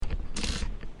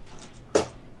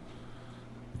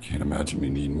can't imagine me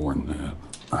needing more than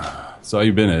that. So how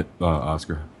you been at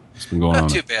Oscar? What's been going Not on?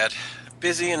 too bad.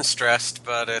 Busy and stressed,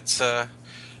 but it's a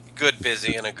good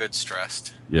busy and a good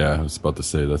stressed. Yeah, I was about to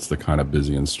say that's the kind of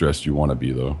busy and stressed you want to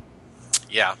be, though.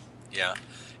 Yeah, yeah.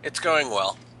 It's going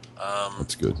well. Um,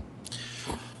 That's good.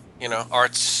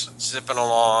 Art's zipping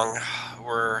along.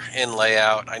 We're in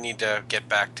layout. I need to get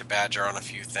back to Badger on a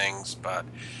few things, but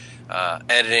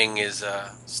editing is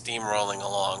steamrolling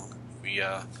along. We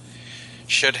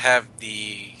should have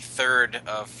the third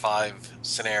of 5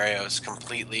 scenarios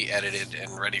completely edited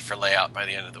and ready for layout by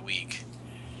the end of the week.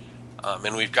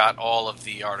 And we've got all of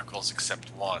the articles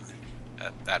except one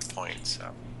at that point.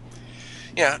 So,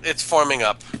 yeah, it's forming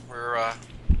up. We're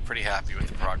pretty happy with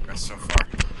the progress so far.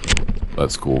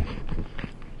 That's cool.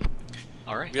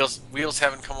 All right. Wheels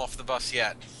haven't come off the bus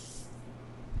yet.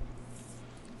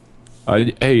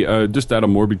 Hey, just out of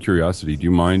morbid curiosity, do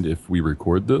you mind if we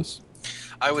record this?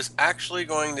 I was actually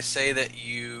going to say that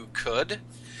you could,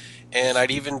 and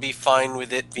I'd even be fine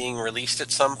with it being released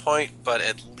at some point, but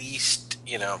at least,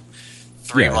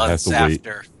 three Yeah, it has months to wait.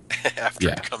 after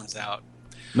Yeah. it comes out.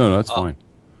 No, that's Uh, fine.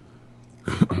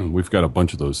 We've got a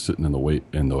bunch of those sitting in the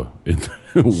waiting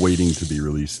to be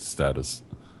released status.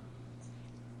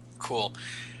 Cool.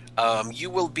 You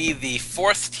will be the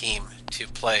fourth team to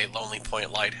play Lonely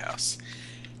Point Lighthouse.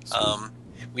 Um,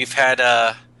 we've had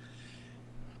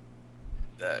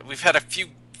we've had a few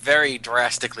very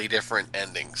drastically different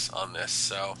endings on this,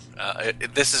 so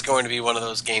this is going to be one of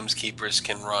those games keepers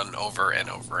can run over and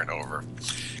over and over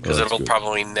because Oh, that's it'll good.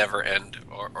 probably never end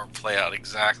or play out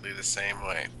exactly the same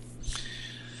way.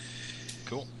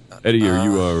 Cool. Eddie,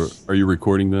 are you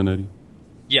recording then, Eddie?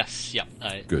 Yes. Yep.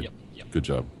 Good. Yep. Yep. Good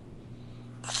job.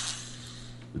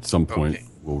 At some point, Okay.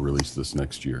 we'll release this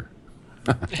next year.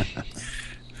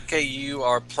 Okay, you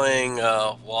are playing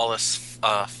Wallace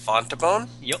Fontabone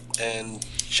Yep. and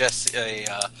Jesse,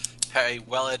 a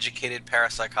well-educated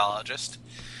parapsychologist,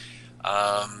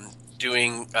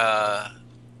 doing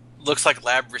looks like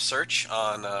lab research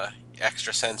on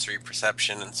extrasensory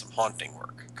perception and some haunting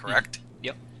work. Correct?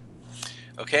 Yep.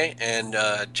 Okay, and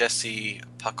Jesse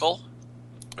Puckle,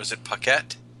 or is it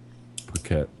Puckett?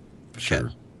 Paquette.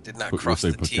 Sure. Did not We'll cross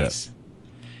say the Puckett. T's.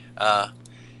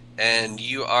 And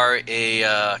you are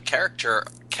a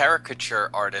caricature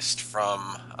artist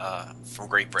from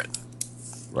Great Britain.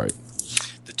 Right.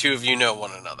 The two of you know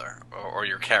one another, or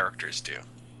your characters do.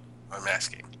 I'm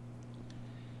asking.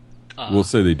 We'll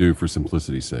say they do for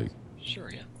simplicity's sake.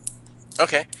 Sure. Yeah.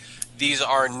 Okay. These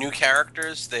are new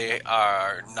characters. They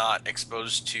are not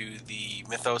exposed to the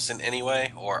mythos in any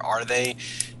way, or are they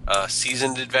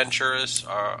seasoned adventurers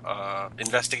or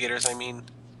investigators? I mean.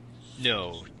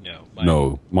 No. No.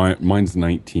 No, mine's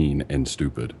 19 and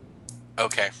stupid.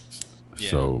 Okay. Yeah.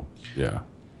 So, yeah.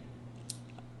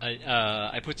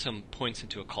 I put some points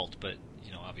into occult, but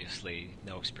obviously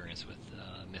no experience with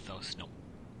mythos. No.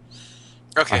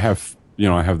 Okay. I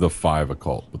have the 5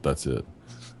 occult, but that's it.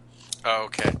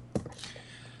 Okay.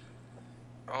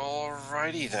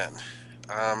 Alrighty then.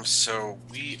 So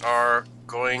we are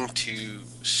going to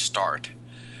start.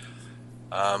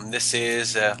 This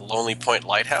is Lonely Point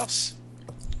Lighthouse.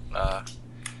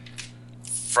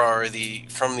 From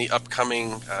the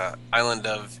upcoming Island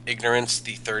of Ignorance,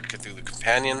 the Third Cthulhu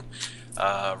Companion,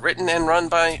 written and run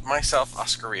by myself,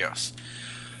 Oscar Rios.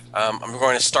 I'm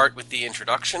going to start with the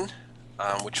introduction,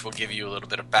 which will give you a little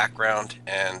bit of background,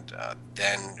 and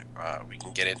then we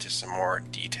can get into some more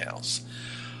details.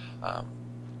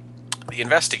 The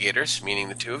investigators, meaning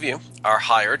the two of you, are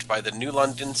hired by the New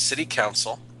London City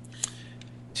Council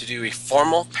to do a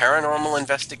formal paranormal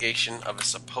investigation of a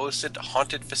supposed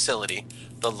haunted facility,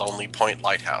 the Lonely Point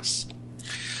Lighthouse.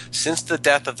 Since the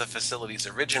death of the facility's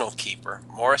original keeper,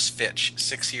 Morris Fitch,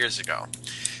 6 years ago,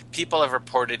 people have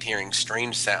reported hearing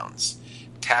strange sounds,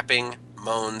 tapping,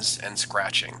 moans, and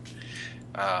scratching.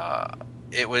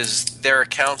 It was their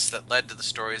accounts that led to the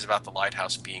stories about the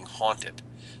lighthouse being haunted.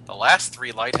 The last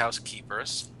 3 lighthouse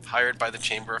keepers, hired by the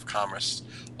Chamber of Commerce,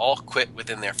 all quit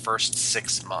within their first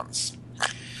 6 months.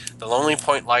 The Lonely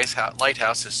Point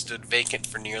Lighthouse has stood vacant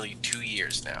for nearly 2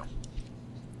 years now.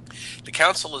 The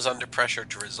council is under pressure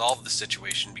to resolve the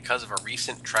situation because of a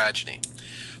recent tragedy.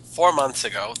 4 months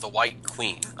ago, the White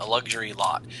Queen, a luxury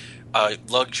yacht,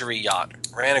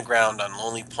 ran aground on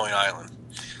Lonely Point Island,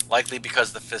 likely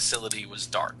because the facility was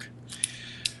dark.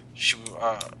 She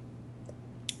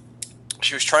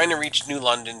was trying to reach New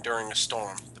London during a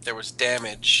storm, but there was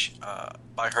damage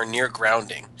by her near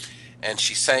grounding, and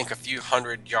she sank a few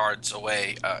hundred yards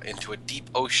away into a deep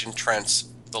ocean trench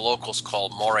the locals call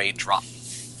Moray Drop.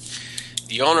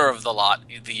 The owner of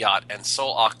the yacht, and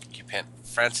sole occupant,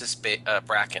 Francis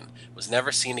Bracken, was never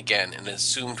seen again and is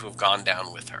assumed to have gone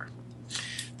down with her.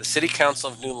 The City Council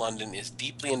of New London is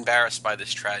deeply embarrassed by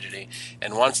this tragedy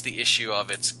and wants the issue of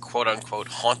its quote-unquote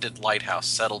haunted lighthouse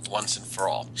settled once and for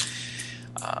all.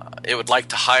 It would like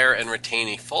to hire and retain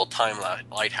a full-time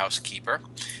lighthouse keeper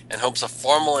and hopes a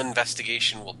formal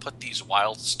investigation will put these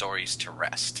wild stories to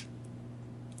rest.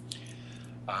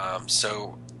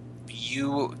 So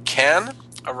you can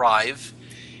arrive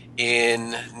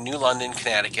in New London,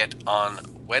 Connecticut on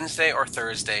Wednesday or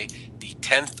Thursday, the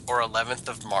 10th or 11th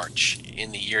of March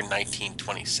in the year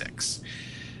 1926.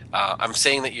 I'm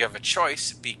saying that you have a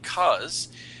choice because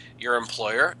your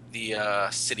employer, the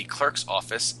city clerk's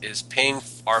office, is paying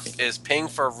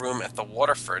for a room at the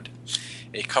Waterford,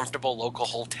 a comfortable local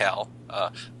hotel,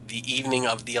 the evening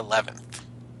of the 11th.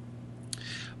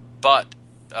 But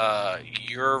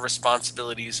your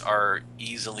responsibilities are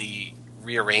easily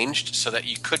rearranged so that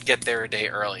you could get there a day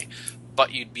early,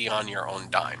 but you'd be on your own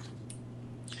dime.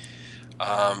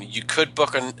 You could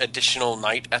book an additional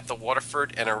night at the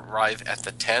Waterford and arrive at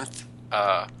the 10th,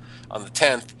 on the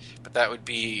 10th, but that would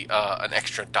be an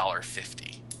extra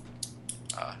 $1.50.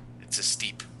 It's a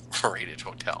steep rated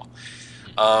hotel.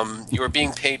 You are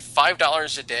being paid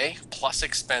 $5 a day plus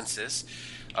expenses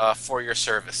for your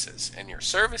services, and your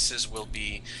services will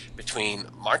be between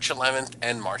March 11th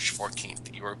and March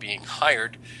 14th. You are being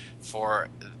hired for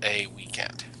a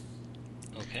weekend.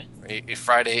 Okay. A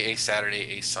Friday, a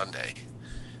Saturday, a Sunday.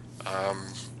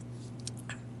 And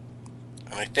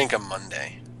I think a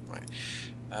Monday.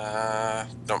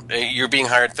 You're being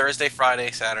hired Thursday,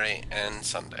 Friday, Saturday, and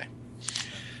Sunday.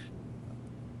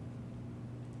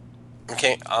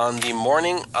 Okay, on the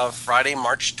morning of Friday,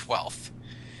 March 12th,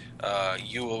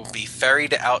 you will be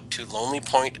ferried out to Lonely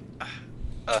Point,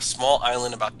 a small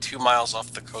island about 2 miles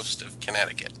off the coast of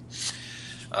Connecticut.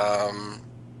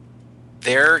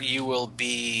 There you will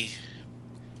be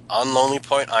on Lonely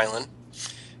Point Island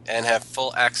and have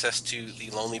full access to the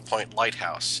Lonely Point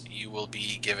Lighthouse. You will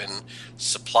be given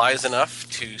supplies enough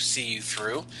to see you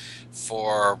through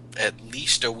for at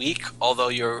least a week, although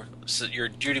you're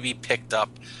due to be picked up,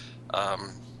 I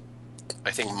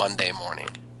think, Monday morning.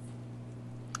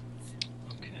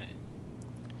 Okay.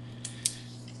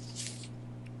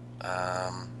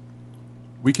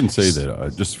 We can say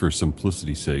that just for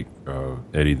simplicity's sake,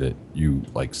 Eddie, that you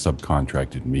like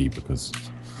subcontracted me because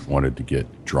you wanted to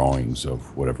get drawings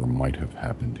of whatever might have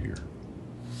happened here.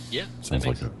 Yeah. Sounds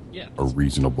like yeah, a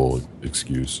reasonable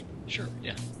excuse. Sure,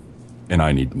 yeah. And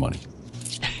I need the money.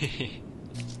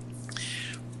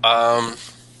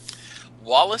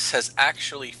 Wallace has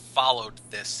actually followed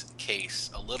this case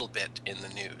a little bit in the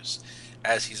news,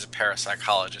 as he's a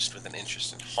parapsychologist with an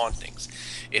interest in hauntings.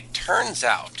 It turns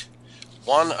out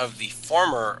one of the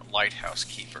former lighthouse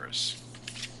keepers,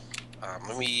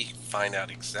 let me find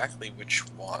out exactly which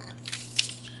one.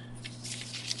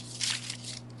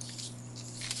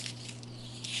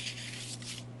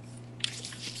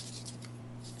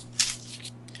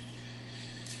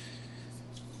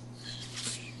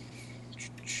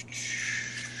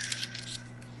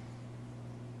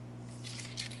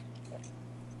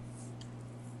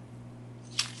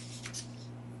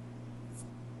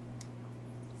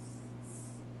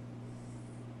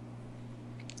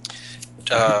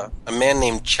 A man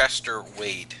named Chester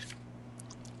Wade.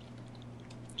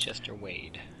 Chester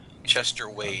Wade. Chester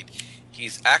Wade.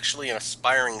 He's actually an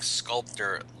aspiring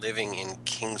sculptor living in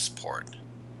Kingsport.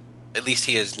 At least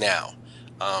he is now.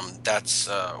 That's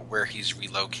where he's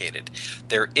relocated.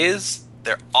 There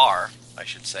are, I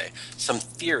should say, some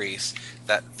theories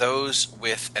that those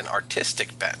with an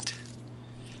artistic bent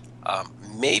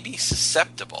may be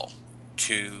susceptible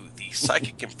to the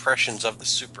psychic impressions of the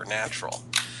supernatural.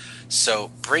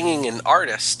 So bringing an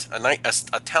artist,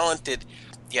 a talented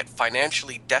yet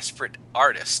financially desperate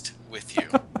artist with you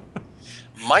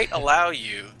might allow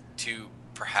you to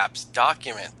perhaps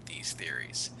document these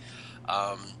theories.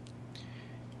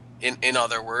 In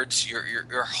other words,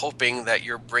 you're hoping that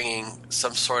you're bringing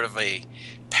some sort of a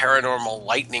paranormal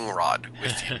lightning rod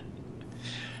with you.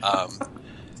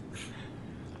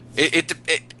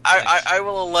 I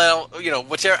will allow,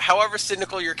 however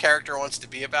cynical your character wants to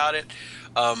be about it.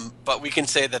 But we can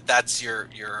say that that's your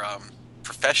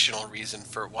professional reason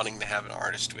for wanting to have an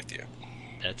artist with you.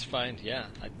 That's fine. Yeah,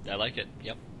 I like it.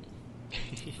 Yep.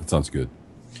 That sounds good.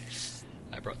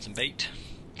 I brought some bait.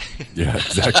 Yeah,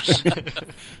 exactly.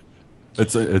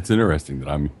 It's interesting that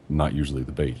I'm not usually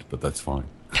the bait, but that's fine.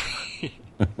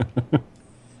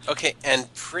 Okay, and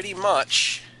pretty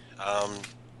much,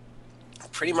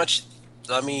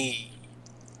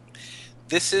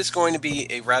 this is going to be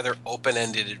a rather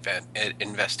open-ended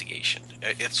investigation.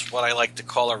 It's what I like to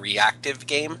call a reactive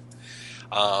game.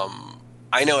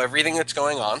 I know everything that's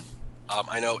going on.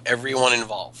 I know everyone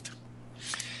involved.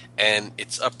 And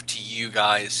it's up to you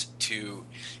guys to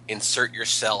insert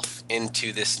yourself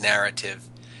into this narrative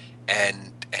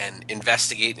and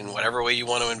investigate in whatever way you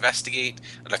want to investigate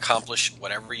and accomplish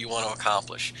whatever you want to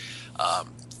accomplish.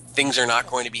 Things are not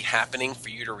going to be happening for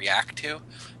you to react to.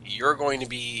 You're going to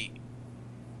be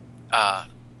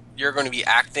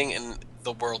acting, and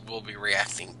the world will be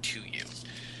reacting to you.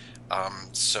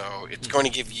 So it's going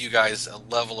to give you guys a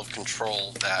level of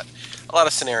control that a lot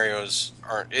of scenarios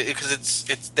aren't,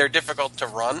 because they're difficult to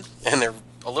run and they're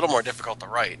a little more difficult to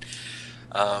write.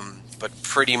 But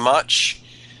pretty much,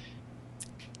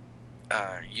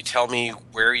 you tell me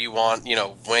where you want,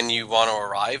 when you want to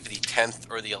arrive, the 10th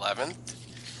or the 11th,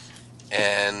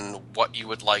 and what you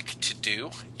would like to do,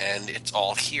 and it's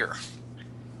all here.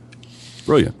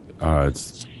 Brilliant.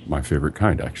 It's my favorite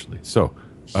kind, actually. So,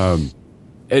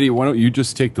 Eddie, why don't you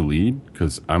just take the lead?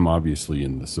 Because I'm obviously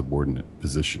in the subordinate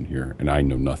position here, and I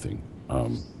know nothing.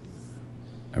 I'm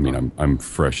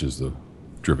fresh as the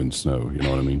driven snow. You know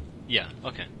what I mean? Yeah.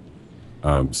 Okay.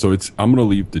 So I'm going to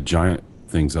leave the giant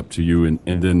things up to you, and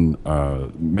then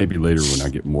maybe later when I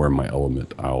get more in my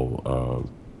element, I'll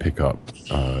pick up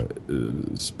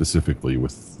specifically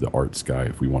with the arts guy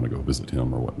if we want to go visit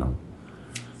him or whatnot.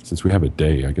 Since we have a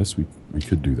day, I guess we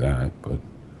could do that. But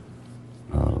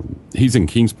he's in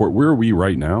Kingsport. Where are we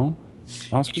right now,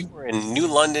 Oscar? You were in New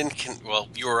London.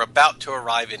 You were about to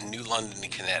arrive in New London,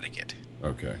 Connecticut.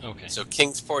 Okay. So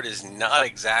Kingsport is not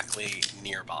exactly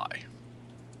nearby.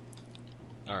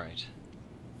 All right.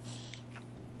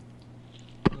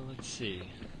 Well, let's see.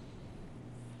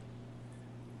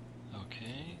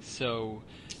 Okay, so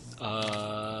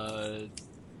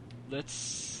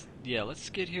let's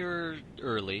get here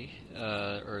early,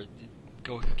 or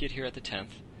go get here at the 10th.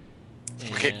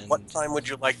 Okay, what time would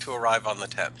you like to arrive on the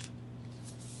 10th?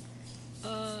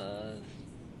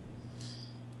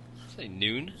 Say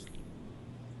noon.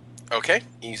 Okay,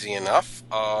 easy enough.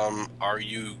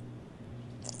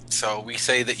 So we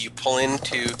say that you pull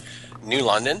into New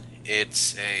London.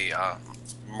 It's a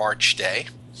March day.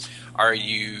 Are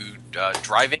you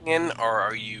driving in, or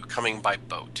are you coming by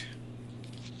boat?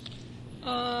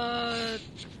 I'll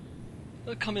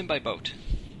come in by boat.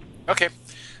 Okay,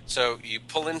 so you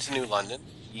pull into New London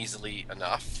easily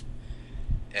enough,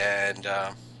 and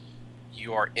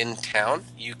you are in town.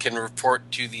 You can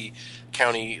report to the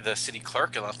city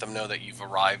clerk, and let them know that you've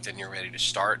arrived and you're ready to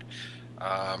start.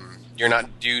 You're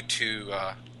not due to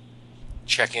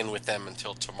check in with them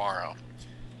until tomorrow.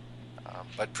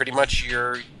 But pretty much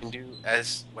you can do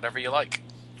as whatever you like.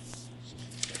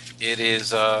 It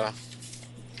is, tell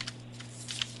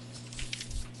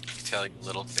you a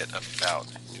little bit about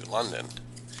New London.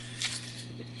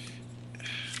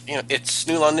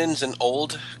 New London's an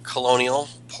old colonial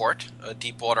port, a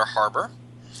deep-water harbor.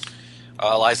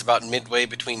 Lies about midway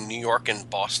between New York and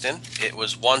Boston. It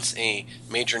was once a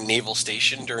major naval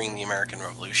station during the American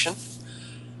Revolution.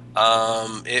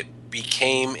 It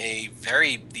became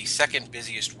the second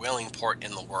busiest whaling port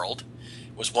in the world.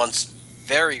 It was once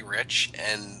very rich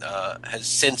and has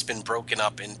since been broken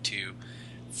up into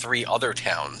 3 other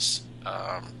towns.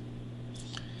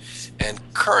 And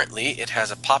currently it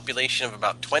has a population of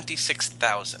about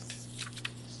 26,000.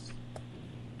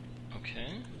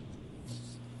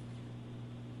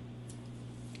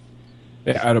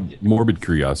 Out of morbid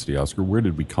curiosity, Oscar, where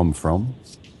did we come from?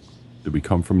 Did we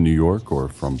come from New York or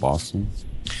from Boston?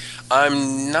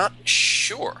 I'm not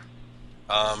sure.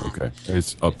 Okay,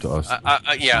 it's up to us.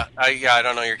 I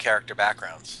don't know your character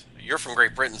backgrounds. You're from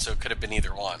Great Britain, so it could have been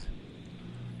either one,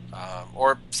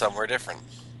 or somewhere different.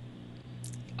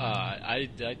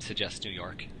 I'd suggest New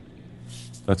York.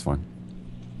 That's fine.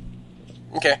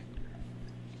 Okay.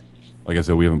 Like I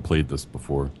said, we haven't played this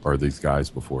before, or these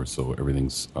guys before, so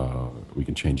everything's, we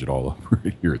can change it all up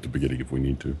here at the beginning if we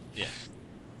need to. Yeah.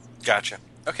 Gotcha.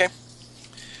 Okay.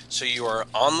 So you are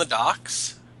on the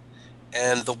docks,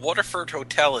 and the Waterford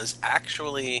Hotel is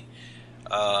actually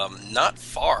not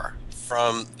far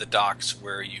from the docks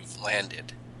where you've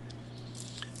landed,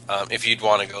 if you'd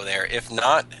want to go there. If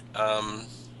not,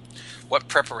 what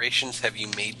preparations have you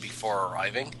made before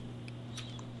arriving?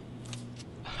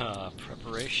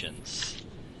 Preparations.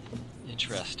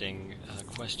 Interesting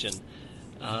question.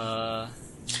 I'm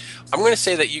going to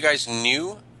say that you guys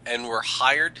knew and were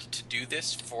hired to do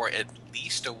this for at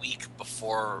least a week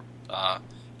before the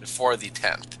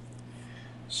 10th.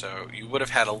 So you would have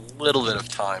had a little bit of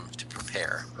time to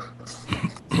prepare.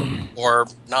 Or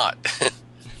not.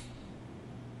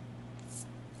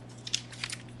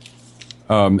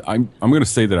 I'm going to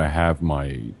say that I have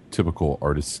my typical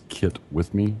artist kit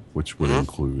with me, which would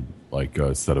include like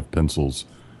a set of pencils,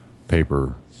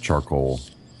 paper, charcoal,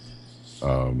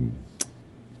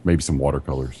 maybe some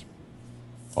watercolors.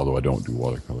 Although I don't do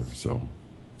watercolors, so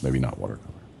maybe not watercolor.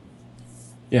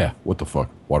 Yeah, what the fuck,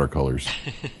 watercolors.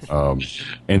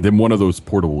 And then one of those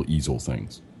portable easel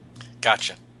things.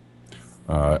 Gotcha.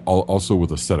 Also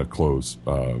with a set of clothes,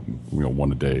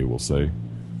 one a day, we'll say.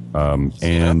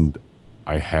 And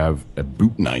I have a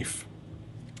boot knife.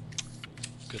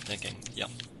 Good thinking. Yep.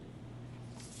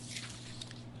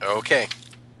 Okay.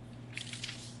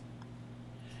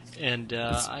 And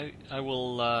I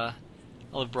will.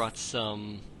 I'll have brought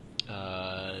some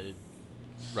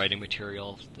writing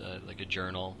material, like a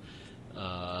journal,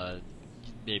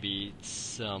 maybe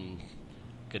some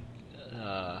good,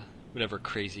 whatever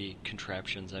crazy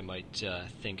contraptions I might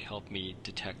think help me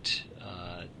detect,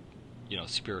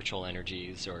 spiritual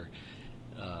energies, or,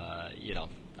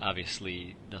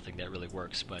 obviously nothing that really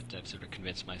works, but I've sort of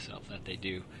convinced myself that they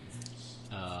do.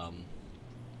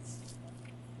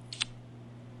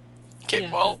 Okay,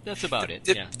 Yeah, well, that's about it.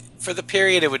 Yeah. For the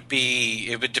period, it would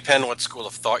depend what school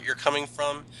of thought you're coming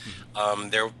from.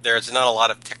 There's not a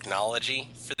lot of technology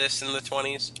for this in the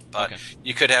 20s, but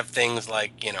you could have things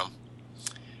like,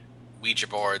 Ouija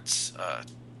boards,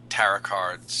 tarot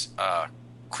cards,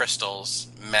 crystals,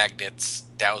 magnets,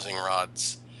 dowsing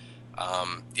rods,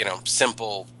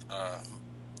 simple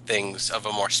things of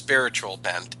a more spiritual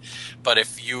bent. But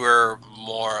if you were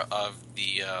more of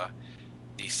the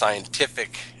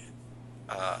scientific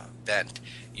bent,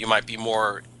 you might be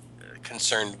more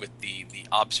concerned with the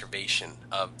observation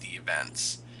of the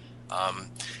events.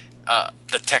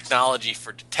 The technology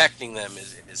for detecting them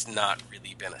is not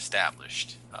really been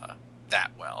established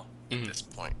that well at this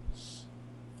point.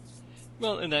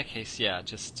 Well, in that case, yeah,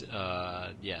 just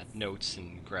notes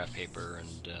and graph paper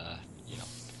and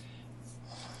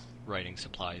writing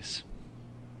supplies.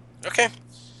 Okay.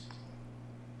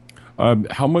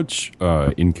 How much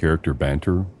in-character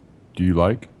banter do you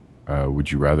like?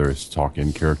 Would you rather us talk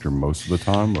in character most of the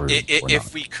time, or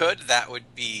if we could, that would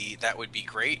be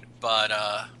great. But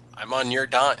I'm on your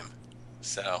dime,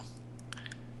 so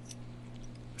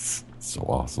so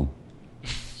awesome.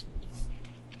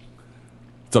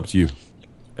 It's up to you,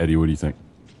 Eddie. What do you think?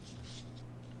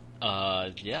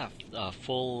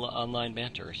 Full online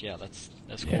banter. Yeah, that's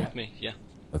cool with me. Yeah,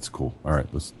 that's cool. All right,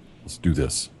 let's do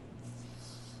this.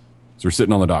 So we're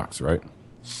sitting on the docks, right?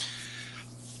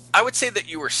 I would say that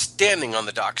you were standing on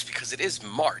the docks because it is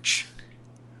March,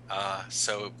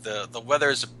 so the weather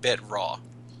is a bit raw.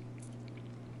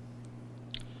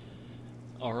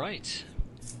 All right.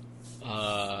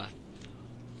 I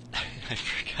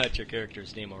forgot your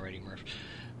character's name already, Murph.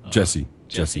 Jesse.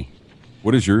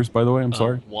 What is yours, by the way? I'm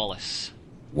sorry. Wallace.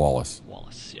 Wallace,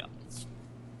 yeah.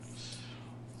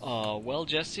 Well,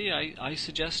 Jesse, I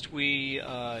suggest we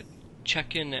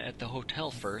check in at the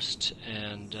hotel first,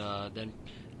 and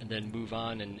then move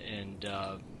on and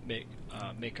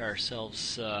make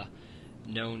ourselves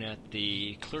known at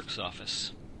the clerk's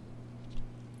office.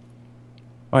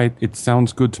 All right, it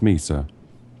sounds good to me, sir.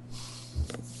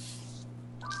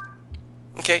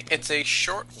 Okay, it's a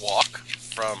short walk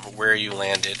from where you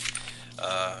landed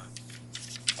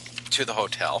to the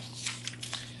hotel,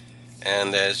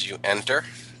 and as you enter,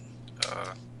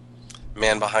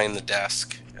 man behind the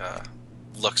desk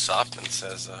looks up and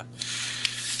says,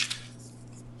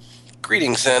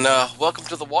 "Greetings and welcome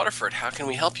to the Waterford. How can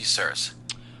we help you, sirs?"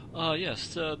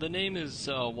 Yes, the name is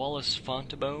Wallace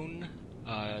Fontabone.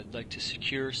 I'd like to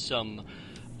secure some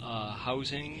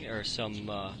housing or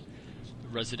some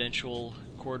residential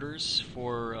quarters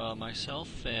for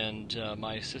myself and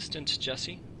my assistant,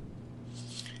 Jesse.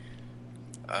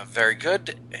 Very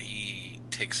good. He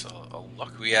takes a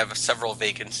look. We have several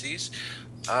vacancies.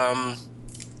 I'm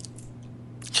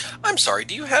sorry,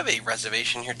 do you have a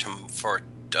reservation here for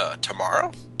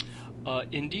tomorrow?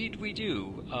 Indeed we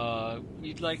do.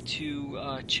 We'd like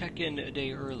to check in a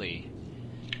day early,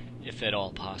 if at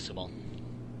all possible.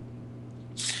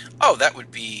 Oh, that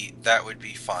would be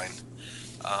fine.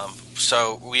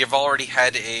 So we have already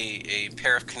had a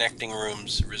pair of connecting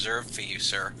rooms reserved for you,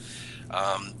 sir.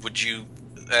 Would you?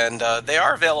 And they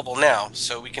are available now,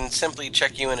 so we can simply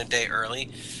check you in a day early.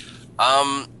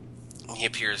 He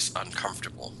appears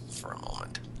uncomfortable for a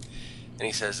moment, and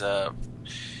he says,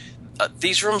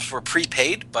 "These rooms were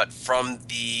prepaid, but from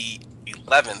the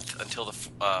 11th until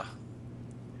the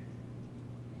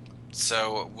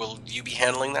so will you be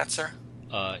handling that, sir?"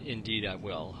 Indeed I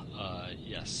will.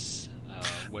 Yes.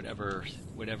 Whatever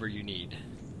you need.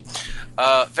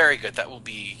 Very good. That will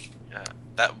be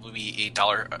That would be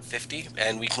 $1.50,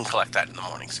 and we can collect that in the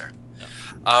morning, sir. Yeah.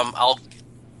 I'll.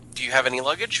 Do you have any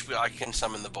luggage? I can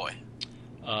summon the boy.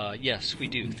 Yes, we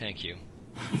do. Thank you.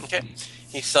 Okay.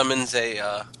 He summons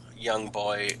a young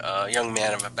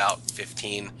man of about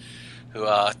 15, who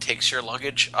takes your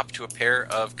luggage up to a pair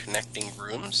of connecting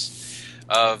rooms.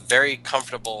 A very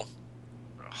comfortable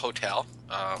hotel.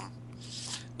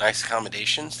 Nice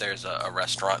accommodations. There's a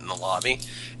restaurant in the lobby,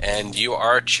 and you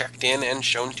are checked in and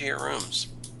shown to your rooms.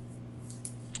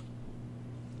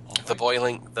 All The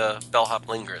right. the bellhop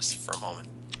lingers for a moment.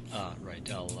 Right.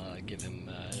 I'll give him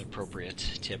an appropriate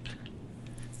tip.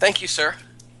 Thank you, sir.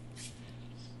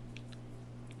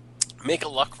 Make a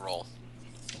luck roll.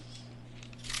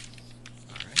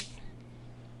 All right.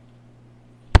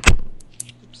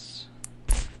 Oops.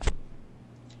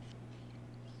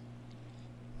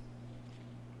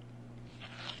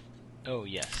 Oh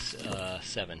yes,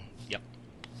 7. Yep.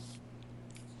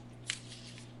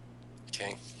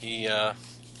 Okay. He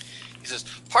says,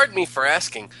 "Pardon me for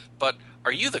asking, but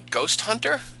are you the ghost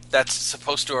hunter that's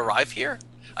supposed to arrive here?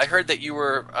 I heard that you'd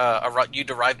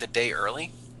arrived a day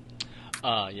early."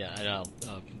 Yeah, and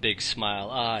a big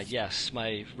smile. Yes,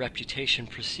 my reputation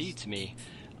precedes me.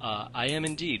 I am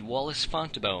indeed Wallace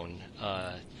Fontabone,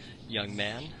 young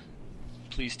man.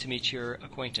 Pleased to meet your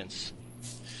acquaintance.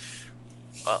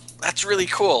 Well, that's really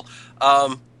cool.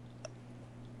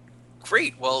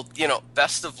 Great. Well,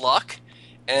 best of luck,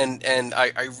 and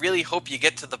I really hope you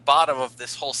get to the bottom of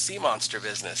this whole sea monster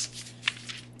business.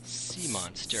 Sea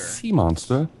monster. Sea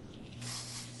monster?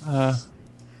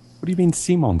 What do you mean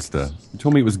sea monster? You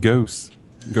told me it was ghosts.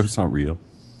 Ghosts aren't real.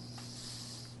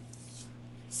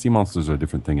 Sea monsters are a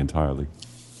different thing entirely.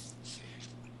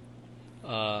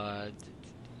 A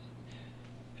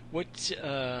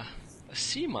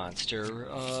sea monster?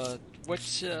 What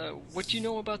do you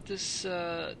know about this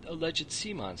alleged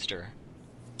sea monster?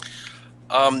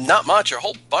 Not much. A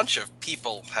whole bunch of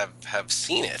people have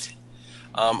seen it.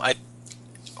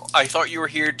 I thought you were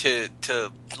here to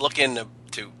look into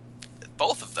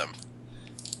both of them.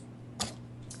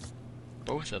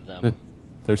 Both of them.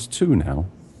 There's 2 now.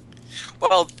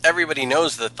 Well, everybody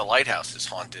knows that the lighthouse is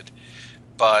haunted,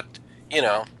 but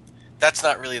that's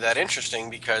not really that interesting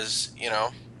because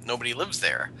nobody lives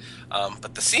there.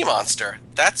 But the sea monster,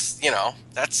 that's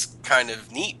kind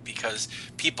of neat because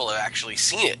people have actually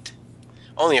seen it.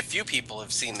 Only a few people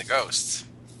have seen the ghosts.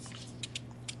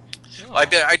 Oh.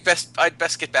 I'd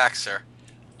best get back, sir.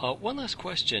 One last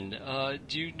question.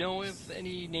 Do you know of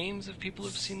any names of people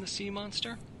who've seen the sea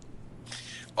monster?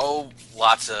 Oh,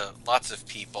 lots of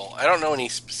people. I don't know any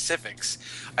specifics.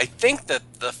 I think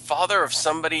that the father of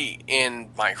somebody in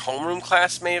my homeroom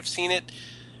class may have seen it,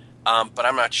 but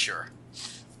I'm not sure.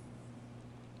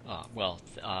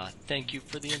 Thank you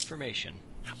for the information.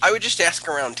 I would just ask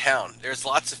around town. There's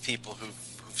lots of people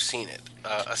who've seen it,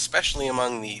 especially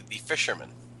among the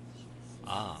fishermen.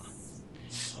 Ah,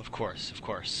 of course.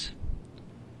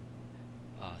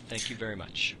 Thank you very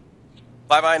much.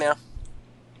 Bye-bye now.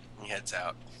 He heads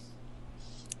out.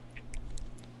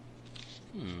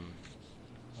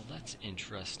 Well, that's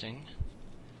interesting.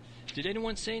 Did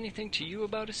anyone say anything to you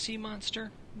about a sea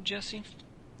monster, Jesse?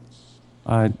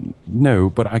 No,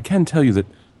 but I can tell you that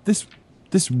this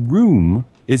room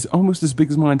is almost as big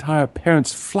as my entire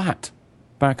parents' flat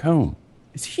back home.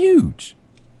 It's huge.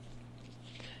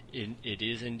 It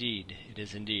is indeed. It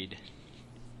is indeed.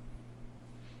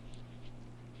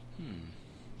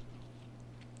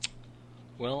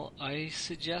 Well, I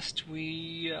suggest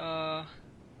I'd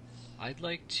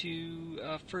like to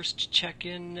first check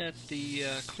in at the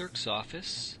clerk's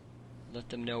office. Let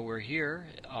them know we're here,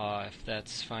 if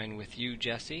that's fine with you,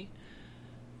 Jesse.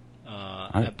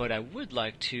 But I would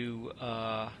like to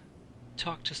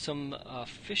talk to some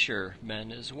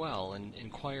fishermen as well and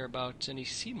inquire about any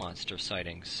sea monster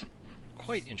sightings.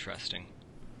 Quite interesting.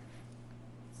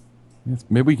 Yes,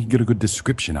 maybe we can get a good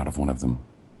description out of one of them.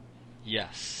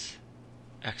 Yes.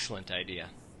 Excellent idea.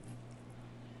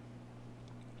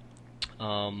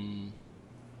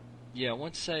 Yeah,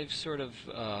 once I've sort of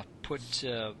put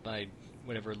my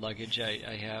whatever luggage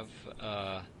I have,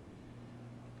 I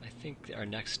think our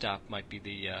next stop might be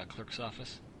the clerk's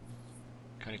office.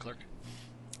 County clerk.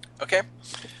 Okay.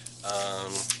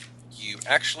 You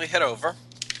actually head over,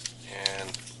 and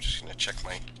I'm just going to check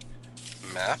my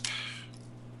map.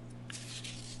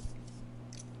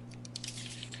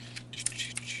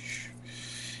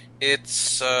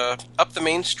 It's up the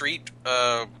main street,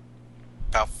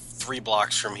 about 3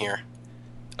 blocks from here.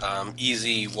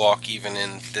 Easy walk even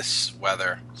in this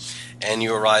weather. And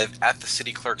you arrive at the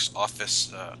city clerk's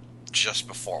office just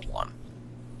before 1.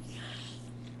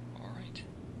 All right.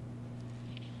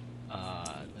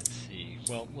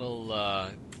 Well,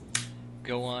 we'll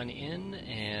go on in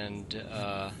and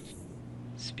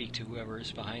speak to whoever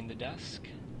is behind the desk.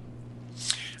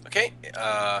 Okay.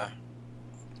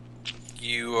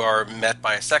 You are met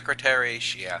by a secretary.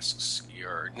 She asks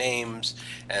your names,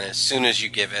 and as soon as you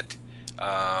give it,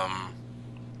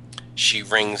 she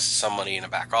rings somebody in a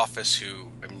back office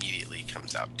who immediately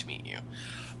comes out to meet you.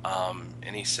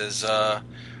 And he says,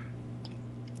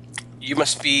 "You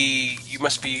must be.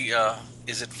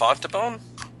 Is it Fontabone?"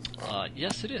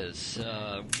 Yes, it is.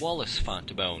 Wallace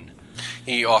Fontabone.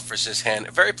 He offers his hand.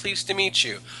 Very pleased to meet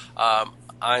you.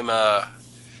 I'm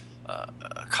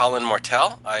Colin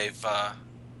Mortel. I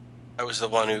was the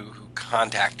one who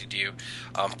contacted you.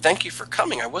 Thank you for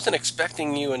coming. I wasn't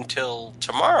expecting you until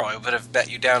tomorrow. I would have met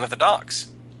you down at the docks.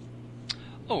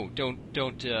 Oh, don't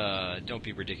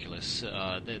be ridiculous.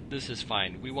 This is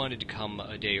fine. We wanted to come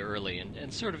a day early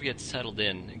and sort of get settled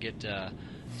in and get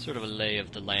sort of a lay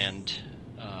of the land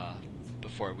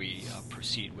before we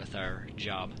proceed with our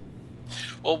job.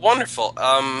 Well, wonderful.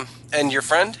 And your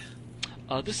friend?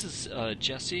 This is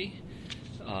Jesse.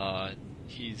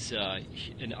 He's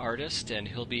an artist, and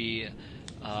he'll be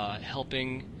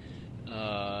helping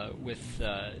with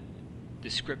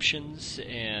descriptions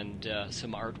and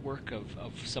some artwork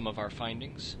of some of our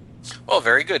findings. Well,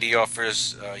 very good. He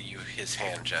offers you his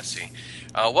hand, Jesse.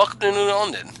 Welcome to New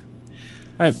London.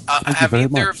 Thank you Have very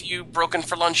either much. of you broken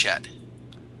for lunch yet?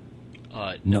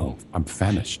 No, I'm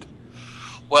famished.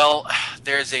 Well,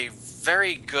 there's a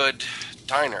very good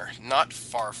diner not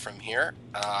far from here.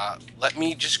 Let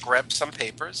me just grab some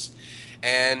papers,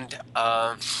 and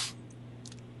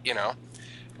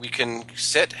we can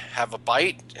sit, have a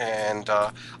bite, and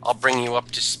I'll bring you up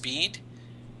to speed.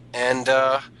 And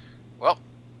well,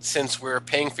 since we're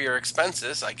paying for your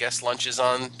expenses, I guess lunch is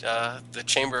on the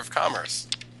Chamber of Commerce.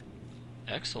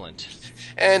 Excellent.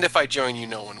 And if I join you,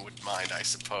 no one would mind, I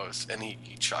suppose. And he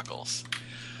chuckles.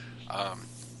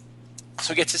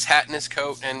 So he gets his hat and his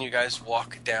coat, and you guys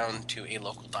walk down to a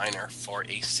local diner for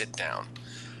a sit-down.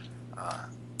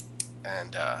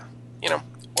 And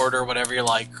order whatever you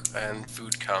like, and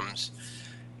food comes.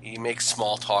 You make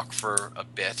small talk for a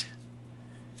bit,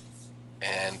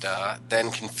 and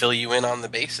then can fill you in on the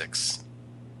basics.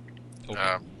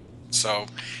 Okay. So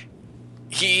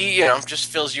he, just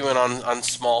fills you in on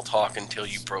small talk until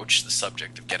you broach the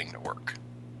subject of getting to work.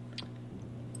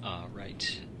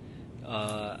 Right.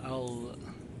 I'll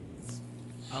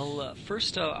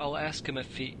first I'll ask him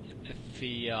if he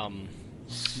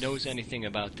knows anything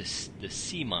about the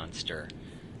sea monster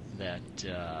that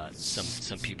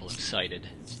some people have cited.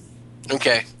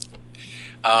 Okay.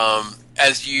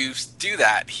 As you do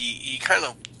that, he kind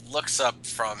of looks up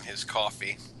from his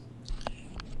coffee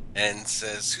and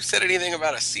says, "Who said anything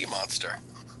about a sea monster?"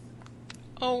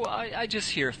 Oh, I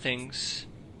just hear things.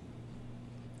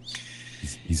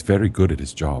 He's very good at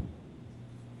his job.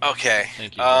 Okay.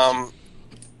 Thank you. Well,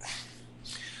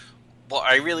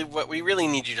 what we really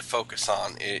need you to focus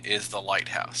on is the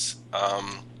lighthouse.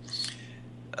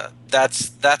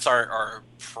 That's our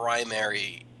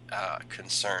primary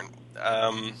concern.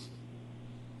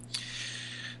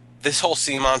 This whole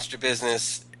sea monster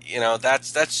business,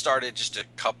 that started just a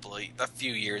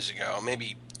few years ago,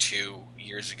 maybe 2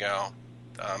 years ago,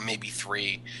 maybe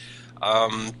 3.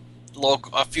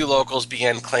 A few locals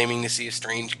began claiming to see a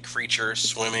strange creature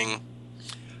swimming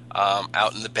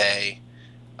out in the bay.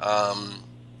 All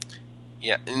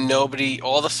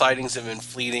the sightings have been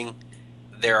fleeting.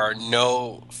 There are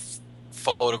no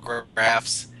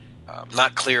photographs,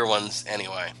 not clear ones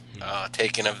anyway,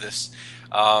 taken of this.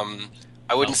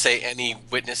 I wouldn't say any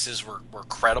witnesses were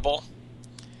credible.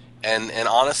 And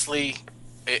honestly,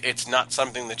 it's not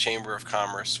something the Chamber of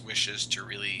Commerce wishes to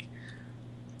really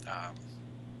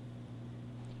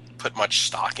put much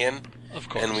stock in. Of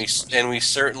course. And we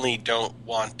certainly don't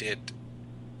want it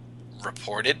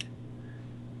reported.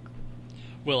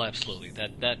 Well, absolutely.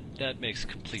 That makes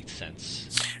complete sense.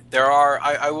 There are.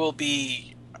 I will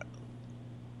be.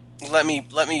 Let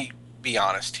me be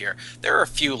honest here. There are a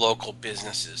few local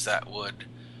businesses that would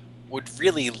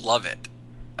really love it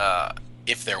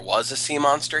if there was a sea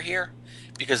monster here,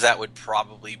 because that would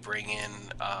probably bring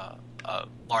in a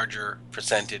larger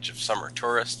percentage of summer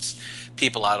tourists,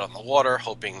 people out on the water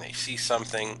hoping they see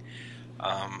something.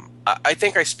 I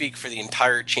think I speak for the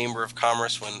entire Chamber of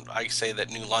Commerce when I say that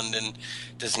New London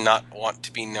does not want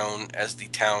to be known as the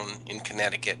town in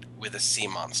Connecticut with a sea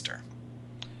monster.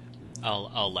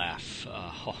 I'll laugh.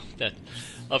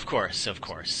 Of course.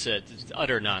 It's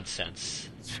utter nonsense.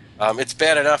 It's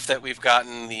bad enough that we've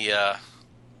gotten the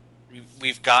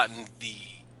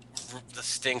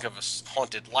stink of a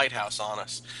haunted lighthouse on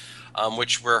us.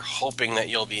 which we're hoping that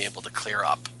you'll be able to clear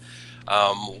up.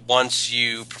 Once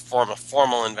you perform a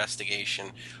formal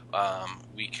investigation,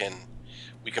 we can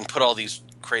put all these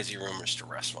crazy rumors to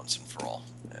rest once and for all,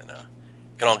 and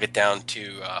can all get down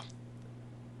to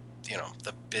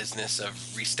the business of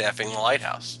restaffing the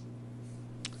lighthouse.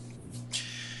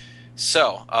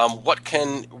 So,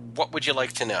 what would you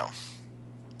like to know?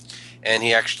 And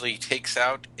he actually takes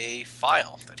out a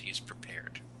file that he's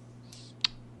prepared.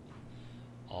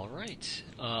 All right.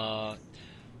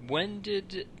 When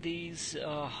did these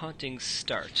hauntings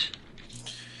start?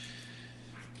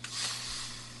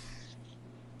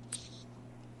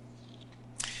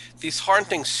 These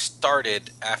hauntings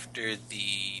started after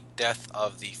the death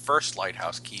of the first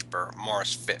lighthouse keeper,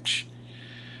 Morris Fitch.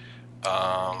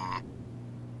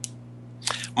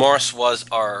 Morris was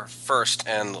our first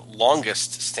and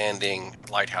longest standing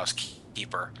lighthouse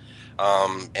keeper,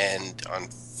 and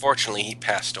unfortunately he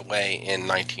passed away in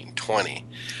 1920.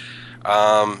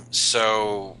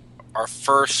 So our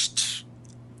first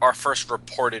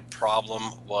reported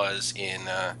problem was in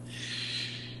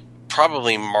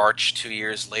probably March 2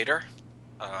 years later.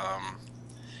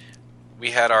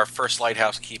 We had our first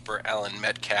lighthouse keeper, Alan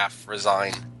Metcalf,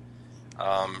 resign.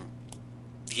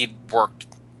 He'd worked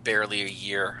barely a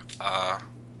year.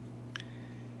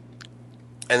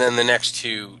 And then the next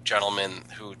two gentlemen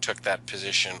who took that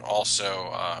position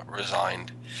also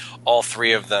resigned. All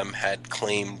three of them had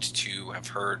claimed to have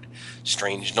heard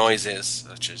strange noises,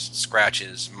 such as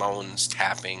scratches, moans,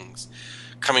 tappings,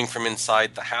 coming from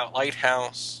inside the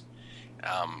lighthouse.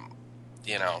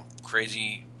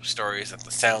 Crazy stories that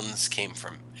the sounds came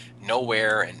from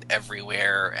nowhere and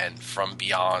everywhere and from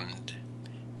beyond.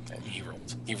 And he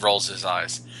rolls his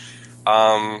eyes.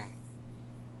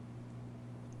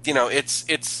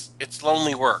 It's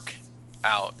lonely work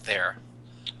out there,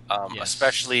 Yes,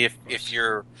 especially of if course.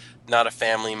 you're not a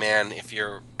family man, if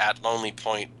you're at Lonely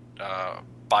Point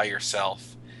by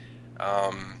yourself.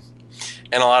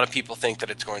 And a lot of people think that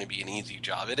it's going to be an easy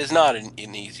job. It is not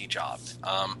an easy job,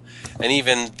 and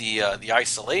even the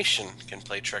isolation can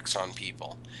play tricks on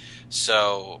people.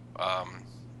 So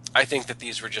I think that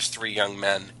these were just three young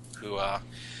men who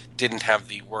didn't have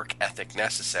the work ethic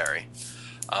necessary.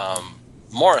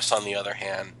 Morris, on the other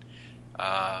hand,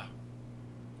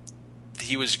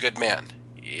 he was a good man,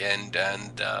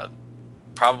 and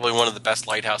probably one of the best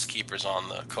lighthouse keepers on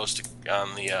the coast,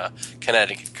 on the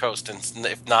Connecticut coast, and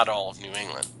if not all of New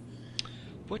England.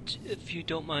 What, if you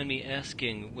don't mind me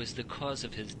asking, was the cause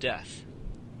of his death?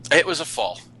 It was a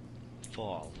fall.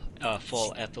 Fall.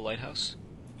 Fall at the lighthouse?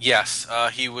 Yes,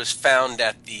 he was found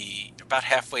at about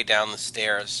halfway down the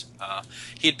stairs.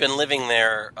 He'd been living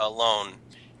there alone.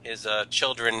 His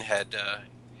children had,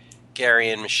 Gary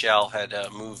and Michelle, had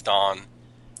moved on,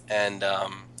 and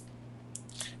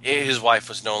his wife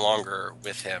was no longer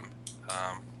with him.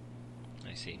 I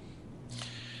see.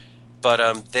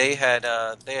 But they had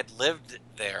lived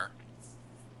there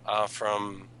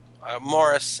from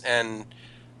Morris and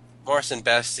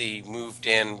Bessie moved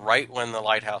in right when the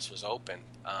lighthouse was open.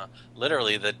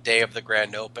 Literally the day of the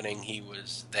grand opening, he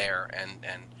was there and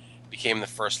became the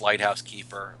first lighthouse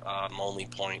keeper on Lonely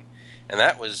Point. And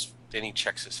then he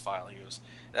checks his file.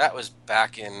 That was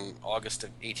back in August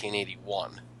of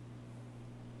 1881.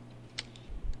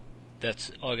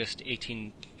 That's August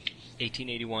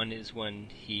 1881 is when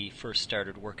he first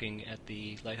started working at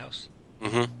the lighthouse?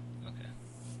 Mm-hmm. Okay.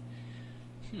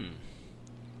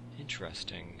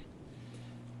 Interesting.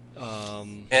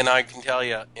 And I can tell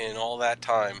you, in all that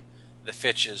time, the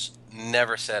Fitches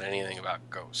never said anything about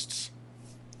ghosts.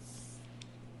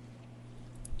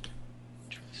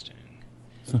 Interesting.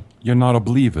 So you're not a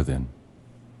believer then?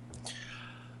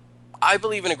 I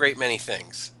believe in a great many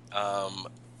things.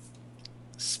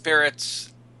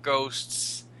 Spirits,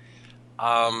 ghosts.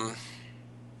 No,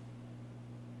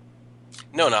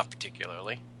 not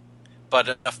particularly. But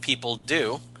enough people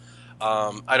do.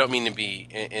 I don't mean to be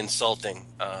insulting,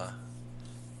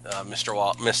 Mr.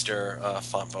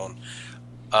 Fontbone.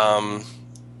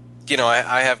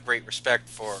 I have great respect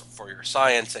for your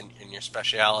science and your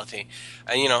speciality.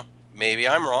 And, maybe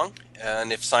I'm wrong.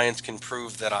 And if science can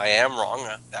prove that I am wrong,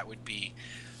 that would be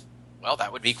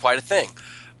quite a thing.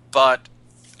 But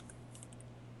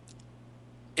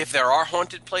if there are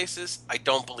haunted places, I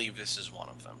don't believe this is one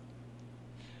of them.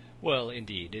 Well,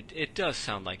 indeed, it does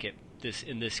sound like it.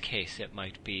 In this case, it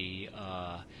might be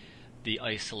the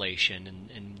isolation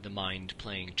and the mind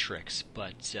playing tricks.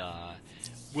 But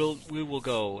we will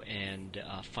go and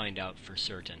find out for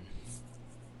certain.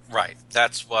 Right,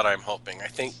 that's what I'm hoping. I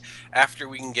think after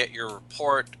we can get your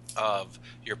report of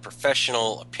your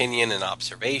professional opinion and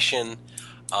observation,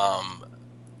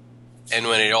 And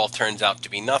when it all turns out to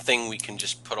be nothing, we can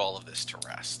just put all of this to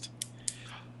rest.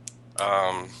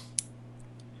 And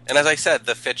as I said,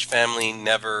 the Fitch family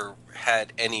never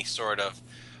had any sort of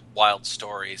wild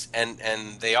stories, and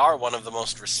they are one of the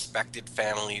most respected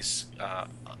families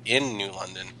in New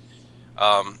London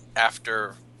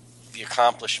after the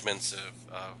accomplishments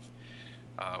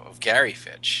of Gary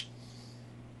Fitch.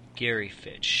 Gary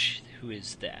Fitch, who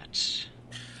is that?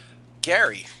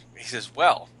 Gary, he says,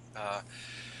 well,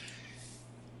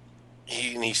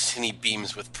 he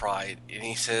beams with pride, and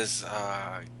he says,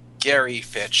 Gary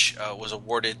Fitch was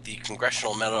awarded the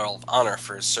Congressional Medal of Honor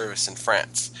for his service in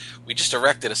France. We just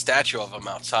erected a statue of him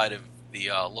outside of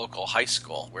the local high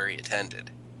school where he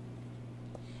attended.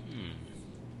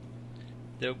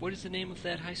 What is the name of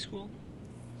that high school?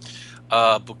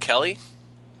 Bukele.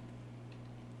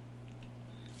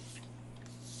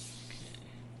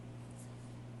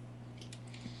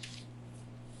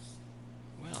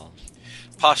 Well,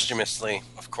 Posthumously,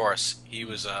 of course, he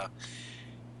was a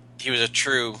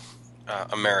true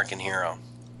American hero.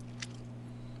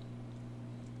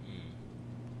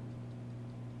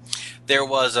 There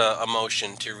was a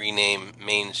motion to rename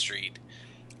Main Street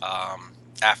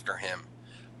after him,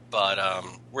 but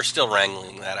we're still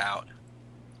wrangling that out.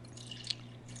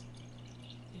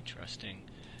 interesting.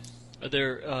 Are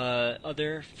there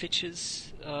other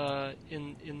Fitches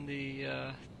in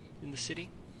the city?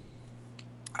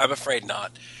 I'm afraid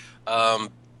not.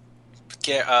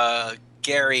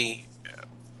 Gary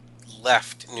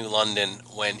left New London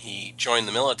when he joined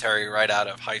the military right out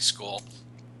of high school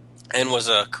and was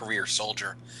a career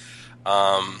soldier.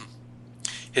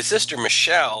 His sister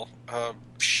Michelle,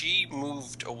 she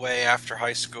moved away after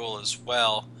high school as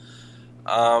well.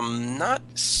 Not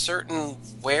certain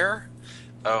where.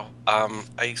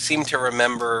 I seem to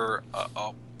remember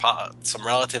some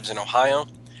relatives in Ohio.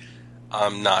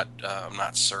 I'm not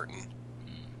certain.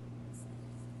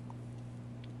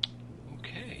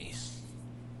 Okay.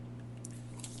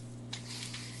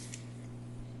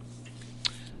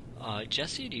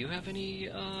 Jesse, do you have any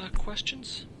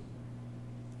questions?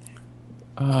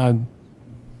 Not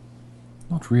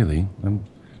really. I'm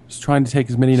just trying to take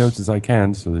as many notes as I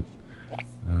can so that,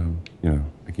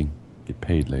 I can get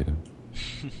paid later.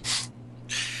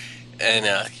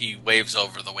 And he waves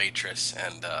over the waitress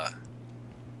and,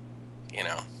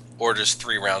 orders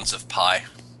 3 rounds of pie.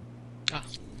 Ah.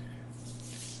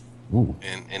 Ooh.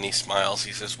 And he smiles.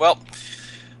 He says, well,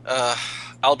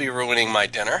 I'll be ruining my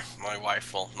dinner. My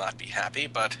wife will not be happy,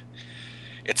 but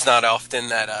it's not often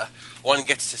that one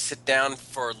gets to sit down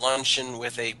for luncheon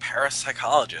with a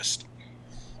parapsychologist.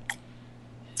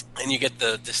 And you get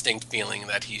the distinct feeling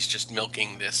that he's just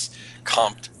milking this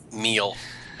comped meal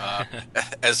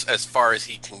as far as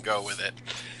he can go with it.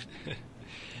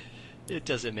 It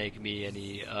doesn't make me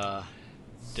any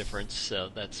difference, so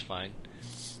that's fine.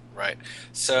 Right.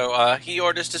 So he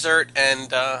orders dessert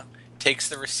and takes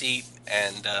the receipt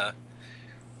and,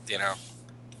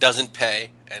 doesn't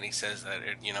pay. And he says that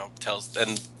tells,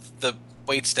 and the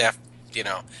wait staff,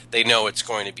 they know it's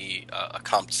going to be a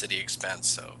comped city expense,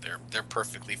 so they're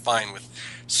perfectly fine with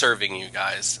serving you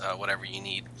guys whatever you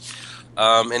need.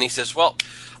 And he says, well,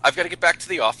 I've got to get back to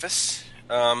the office.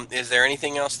 Is there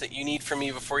anything else that you need from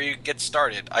me before you get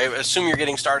started? I assume you're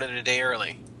getting started a day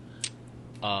early.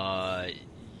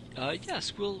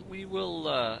 Yes, we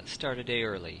will start a day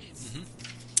early. Mm-hmm.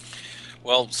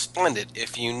 Well, splendid.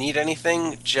 If you need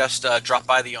anything, just drop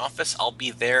by the office. I'll be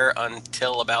there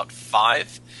until about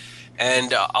 5,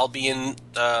 and I'll be in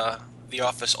the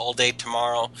office all day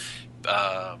tomorrow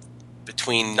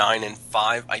between 9 and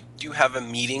 5. I do have a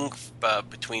meeting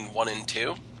between 1 and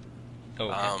 2.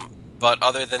 Okay. But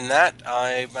other than that,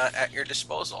 I'm at your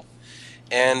disposal.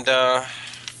 And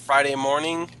Friday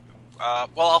morning,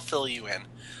 I'll fill you in.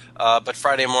 But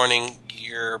Friday morning,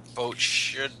 your boat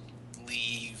should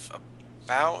leave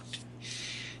about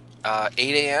 8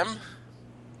 a.m.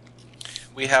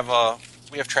 We have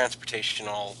transportation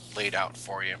all laid out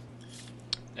for you.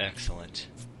 Excellent.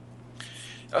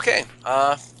 Okay,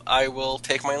 I will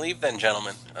take my leave then,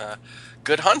 gentlemen.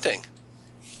 Good hunting.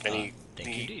 And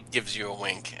he gives you a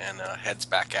wink and heads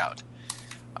back out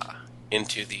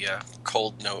into the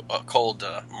cold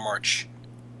March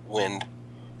wind.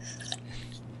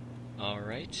 All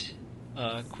right.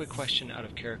 Quick question out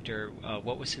of character.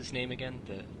 What was his name again?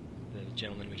 The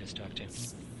gentleman we just talked to.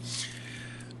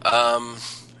 I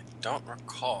don't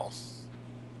recall.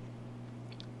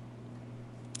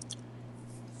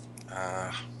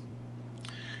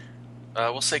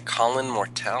 We'll say Colin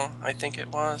Mortel, I think it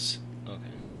was.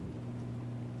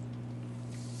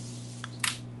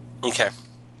 Okay.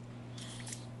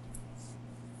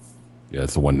 Yeah,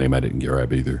 that's the one name I didn't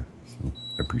grab either. So.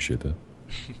 appreciate that.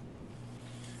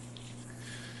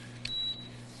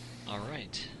 All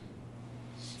right.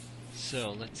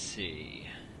 So let's see.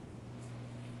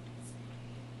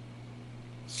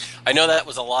 I know that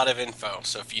was a lot of info,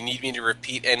 so if you need me to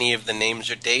repeat any of the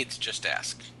names or dates, just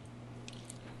ask.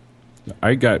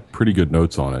 I got pretty good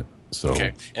notes on it. So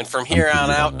Okay. And from here pretty on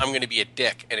good out, on that. I'm going to be a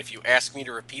dick. And if you ask me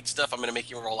to repeat stuff, I'm going to make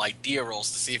you roll idea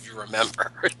rolls to see if you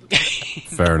remember.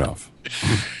 Fair enough.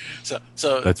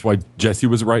 So That's why Jesse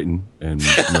was writing and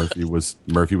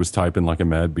Murphy was typing like a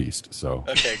mad beast. So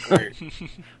okay, great.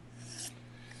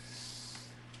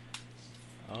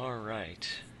 All right.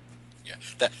 Yeah,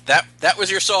 that was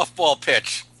your softball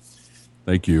pitch.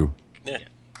 thank you. Yeah.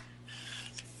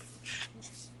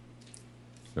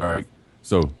 All right.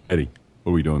 So Eddie,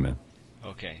 what are we doing, man?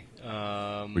 Okay.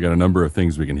 We got a number of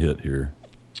things we can hit here.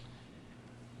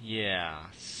 Yeah.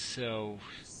 So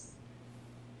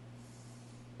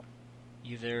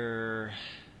either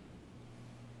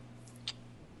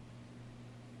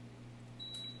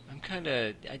I'm kind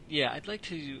of I'd like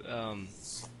to. I don't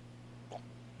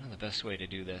know the best way to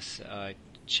do this.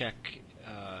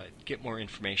 Get more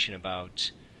information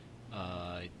about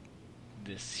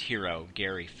this hero,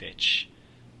 Gary Fitch.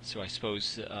 So I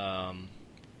suppose a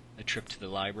trip to the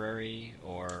library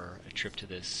or a trip to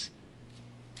this.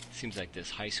 Seems like this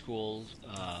high school,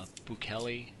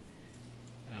 Bukele.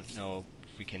 I don't know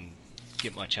if we can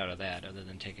get much out of that other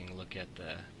than taking a look at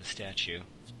the statue. I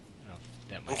don't know if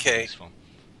that might be useful.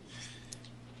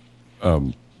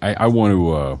 I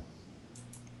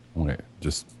want to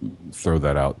just throw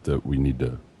that out that we need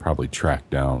to probably track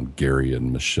down Gary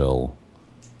and Michelle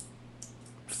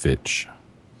Fitch.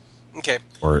 Okay.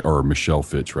 Or Michelle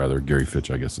Fitch, rather. Gary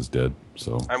Fitch, I guess, is dead.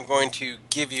 So I'm going to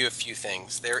give you a few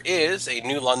things. There is a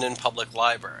New London Public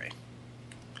Library.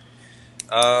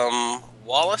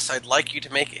 Wallace, I'd like you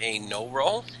to make a no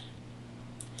roll.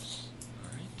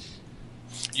 Alright.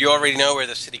 You already know where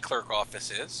the city clerk office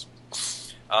is.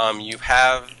 You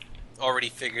have already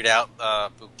figured out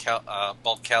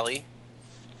Bulkelly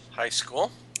High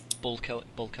School. Bull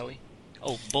Kelly?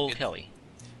 Oh, Bull Kelly.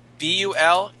 Bulkeley.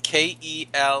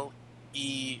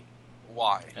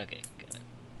 Okay, got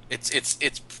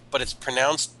it. But it's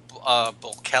pronounced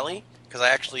Bulkelly because I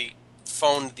actually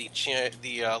phoned the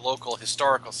local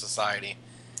historical society,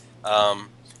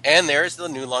 and there's the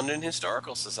New London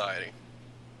Historical Society.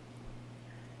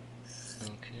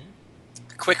 Okay.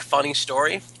 Quick funny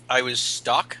story: I was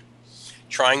stuck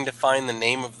trying to find the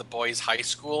name of the boys' high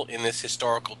school in this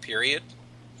historical period,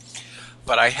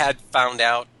 but I had found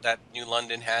out that New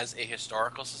London has a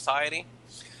historical society.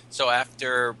 So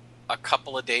after a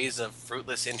couple of days of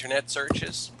fruitless internet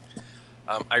searches,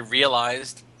 I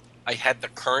realized I had the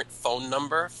current phone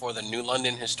number for the New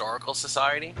London Historical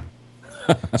Society.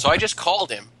 So I just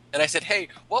called him and I said, "Hey,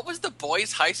 what was the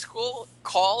boys' high school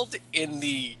called in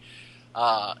the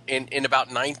in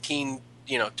about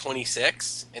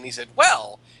 1926?" And he said,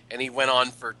 "Well," and he went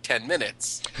on for 10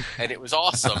 minutes, and it was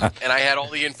awesome, and I had all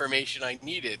the information I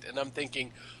needed. And I'm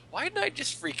thinking, why didn't I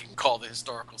just freaking call the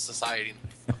Historical Society in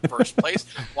the first place?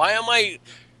 Why am I,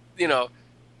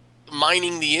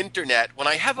 mining the internet when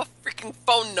I have a freaking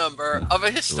phone number of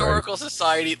a historical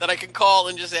society that I can call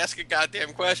and just ask a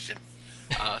goddamn question?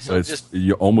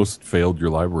 You almost failed your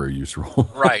library use roll.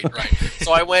 Right.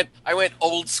 So I went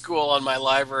old school on my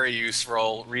library use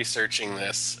roll, researching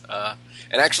this,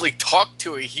 and actually talked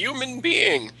to a human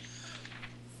being.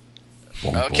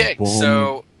 Boom, Okay, boom, boom.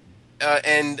 so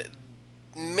and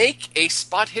make a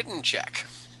spot hidden check.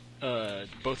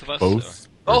 Both of us? Both?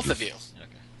 Both of you.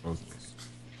 Okay. Both of us.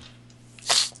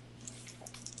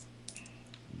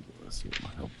 Let's see what my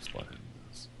help spot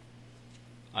is.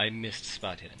 I missed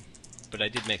spot hidden, but I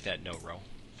did make that no roll.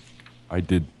 I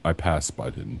passed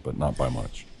spot hidden, but not by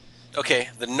much.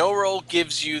 Okay, the no roll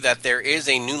gives you that there is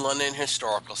a New London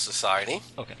Historical Society.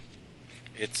 Okay.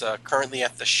 It's currently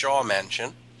at the Shaw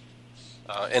Mansion,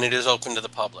 and it is open to the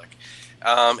public.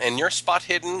 And your spot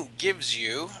hidden gives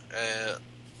you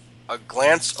a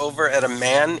glance over at a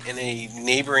man in a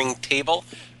neighboring table,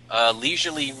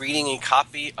 leisurely reading a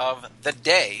copy of The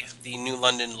Day, the New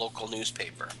London local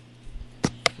newspaper.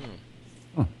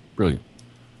 Oh, brilliant.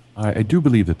 I do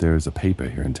believe that there is a paper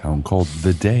here in town called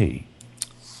The Day.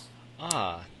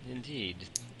 Ah, indeed.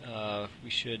 We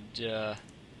should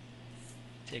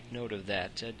take note of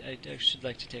that. I should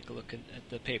like to take a look at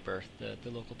the paper, the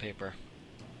local paper.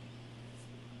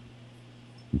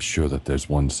 I'm sure that there's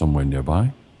one somewhere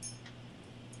nearby.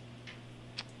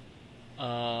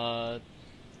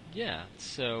 Yeah,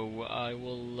 so I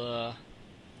will,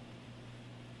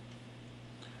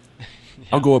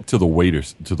 I'll go up to the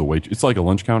waiters, to the wait. It's like a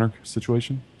lunch counter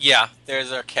situation. Yeah,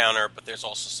 there's a counter, but there's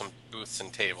also some booths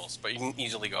and tables. But you can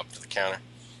easily go up to the counter,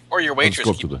 or your waitress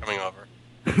go up to keeps the- coming over.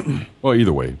 Well,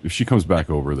 either way, if she comes back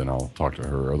over, then I'll talk to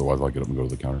her. Otherwise, I'll get up and go to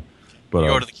the counter. But You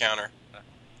go to the counter.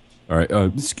 all right,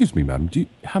 excuse me, madam. Do you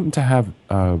happen to have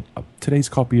today's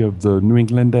copy of the New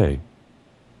England Day?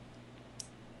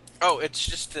 Oh, it's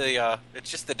just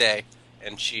the day,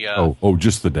 and she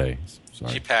Just the day.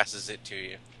 Sorry. she passes it to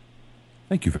you.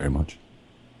 Thank you very much.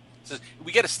 Says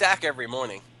we get a stack every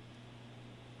morning.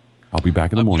 I'll be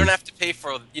back in the You morning. don't have to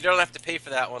pay for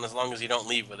that one as long as you don't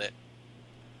leave with it.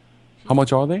 How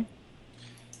much are they?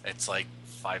 It's like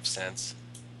 5 cents.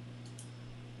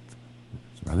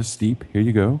 It's rather steep. Here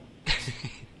you go.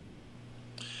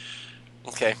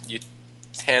 Okay, you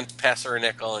pass her a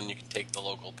nickel, and you can take the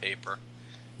local paper.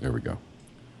 There we go.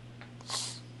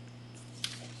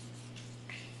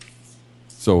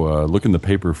 So look in the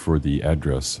paper for the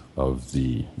address of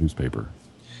the newspaper.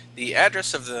 The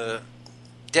address of the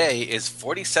day is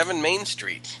 47 Main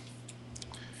Street,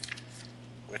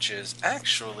 which is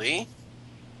actually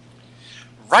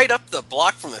right up the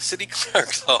block from the city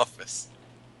clerk's office.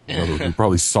 In other words, we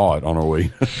probably saw it on our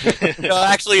way. No,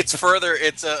 actually, it's further.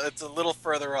 It's a little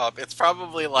further up. It's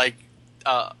probably like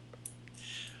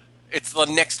it's the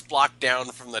next block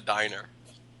down from the diner.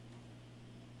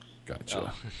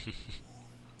 Gotcha.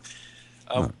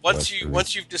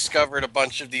 Once you've discovered a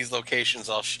bunch of these locations,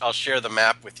 I'll share the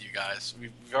map with you guys.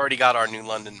 We've already got our New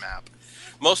London map.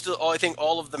 I think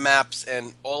all of the maps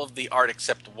and all of the art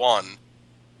except one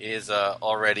is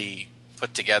already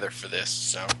put together for this.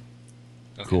 So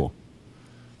Okay. Cool.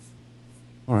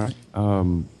 All right.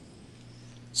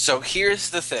 So here's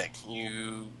the thing: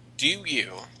 do you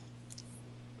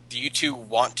two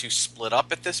want to split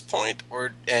up at this point,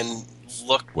 and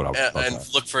look for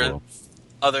Well,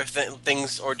 other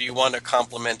things, or do you want to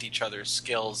complement each other's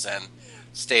skills and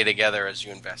stay together as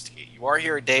you investigate? You are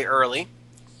here a day early,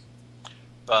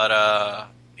 but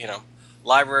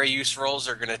library use rolls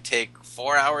are going to take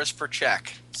 4 hours per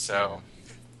check, so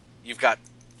you've got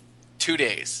 2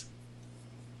 days.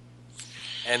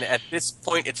 And at this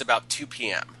point, it's about 2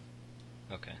 p.m.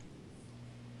 Okay.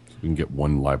 we can get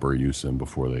one library use in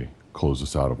before they close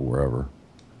us out of wherever.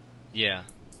 Yeah.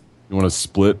 You want to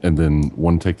split and then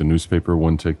one take the newspaper,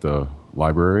 one take the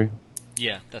library?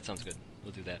 Yeah, that sounds good.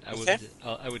 We'll do that. Okay.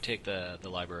 I would take the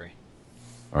library.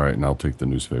 All right, and I'll take the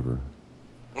newspaper.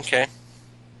 Okay.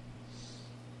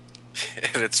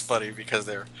 And it's funny because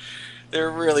they're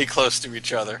really close to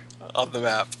each other on the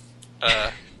map.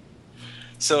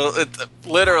 So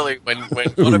literally, when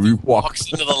one of you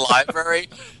walks into the library,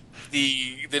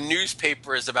 the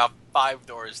newspaper is about 5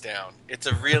 doors down. It's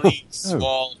a really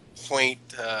small,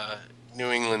 quaint New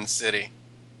England city.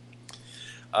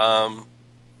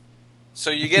 So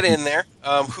you get in there.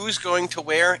 Who's going to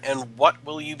where, and what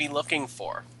will you be looking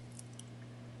for?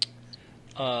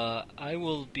 I'll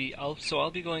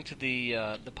be going to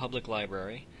the public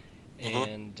library,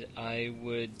 and I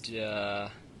would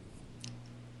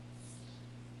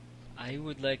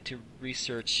like to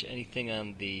research anything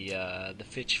on the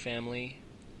Fitch family,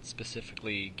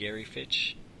 specifically Gary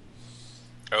Fitch.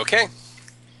 Okay.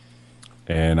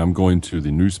 And I'm going to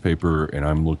the newspaper and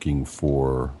I'm looking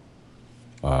for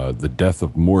the death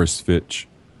of Morris Fitch.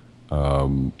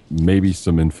 Maybe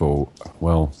some info.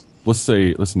 Well,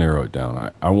 let's narrow it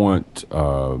down. I want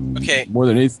Okay. more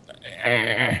than anything.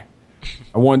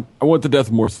 I want the death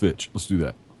of Morris Fitch. Let's do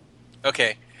that.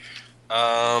 Okay.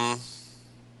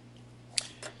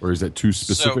 Or is that too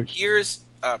specific? So here's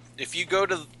if you go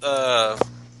to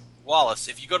Wallace,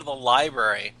 if you go to the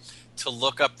library to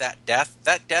look up that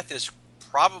death is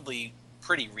probably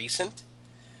pretty recent.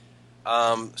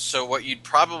 So what you'd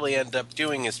probably end up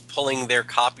doing is pulling their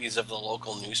copies of the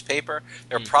local newspaper.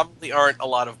 There probably aren't a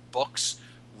lot of books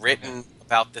written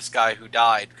about this guy who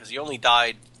died, because he only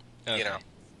died, he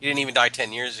didn't even die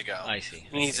 10 years ago. I see.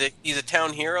 I mean, he's a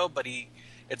town hero, but you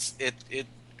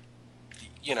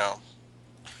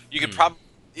could probably,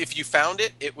 if you found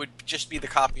it, it would just be the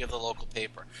copy of the local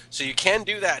paper. So you can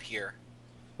do that here.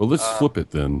 Well, let's flip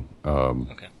it then,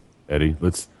 Okay. Eddie.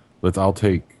 I'll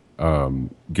take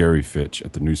Gary Fitch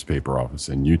at the newspaper office,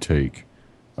 and you take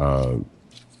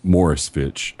Morris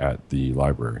Fitch at the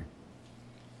library.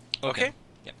 Okay.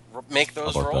 Yep. Make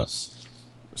those How about rolls.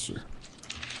 Yes, sir.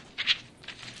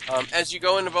 As you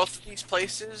go into both of these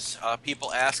places,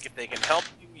 people ask if they can help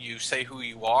you. You say who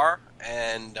you are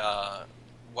and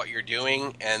what you're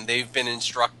doing, and they've been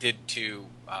instructed to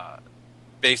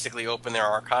basically open their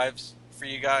archives for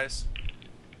you guys.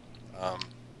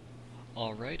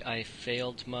 All right. I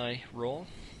failed my roll.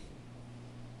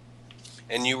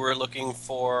 And you were looking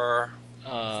for...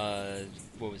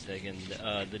 What was that again?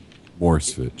 The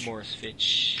Morris Fitch. Morris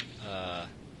Fitch.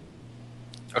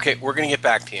 Okay, we're going to get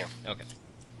back to you. Okay.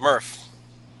 Murph.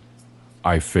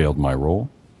 I failed my role.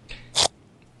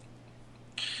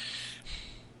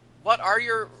 What are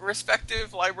your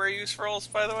respective library use roles,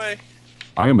 by the way?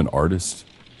 I am an artist.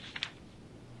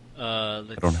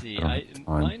 Let's see.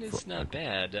 Mine is for- not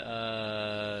bad.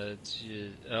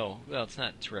 Well, it's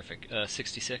not terrific.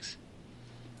 66.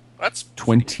 That's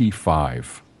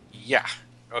 25. Yeah.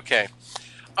 Okay.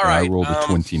 All And right. I rolled a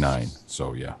 29,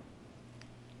 so yeah.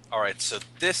 All right. So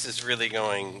this is really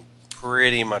going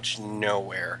pretty much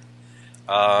nowhere.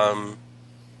 So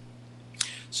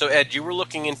Ed, you were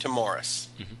looking into Morris,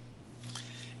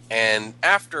 and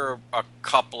after a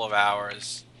couple of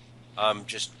hours,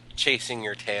 just chasing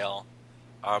your tail,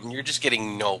 you're just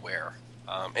getting nowhere.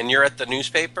 And you're at the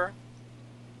newspaper,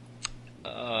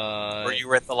 or you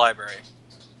were at the library.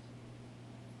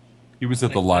 He was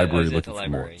at the I library was at looking the for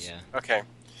library, Morris. yeah. Okay.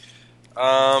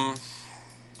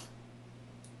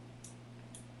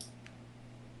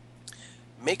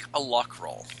 Make a luck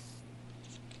roll.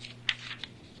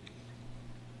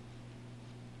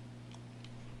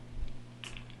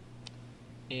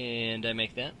 And I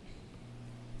make that.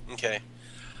 Okay.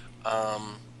 A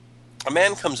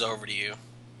man comes over to you,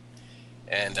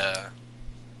 and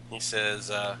he says,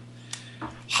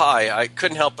 "Hi, I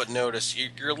couldn't help but notice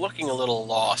you're looking a little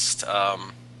lost.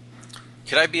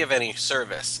 Could I be of any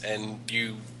service?" And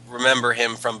you remember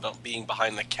him from being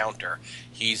behind the counter.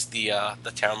 He's the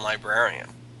town librarian.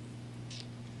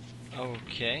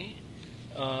 Okay.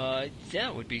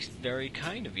 That would be very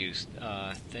kind of you.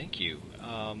 Thank you.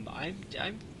 I'm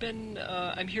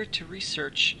here to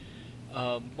research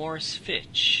Morris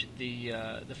Fitch,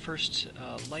 the first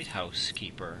lighthouse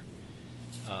keeper,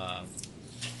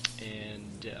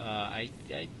 and I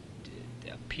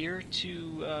appear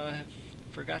to have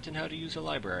forgotten how to use a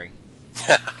library.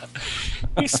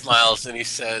 He smiles and he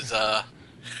says,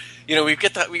 we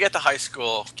get the high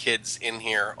school kids in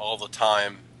here all the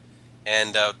time,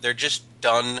 and they're just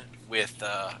done with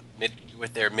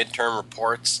their midterm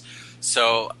reports,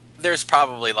 so there's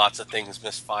probably lots of things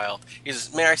misfiled. He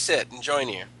says, "May I sit and join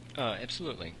you?"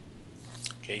 Absolutely.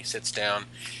 Okay, he sits down.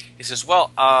 He says,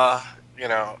 "Well,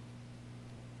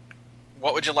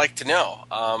 what would you like to know?"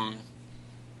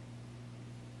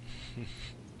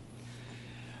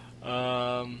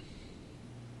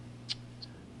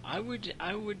 I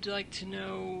would like to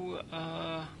know.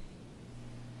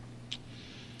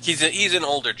 He's an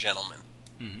older gentleman.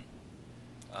 Mhm.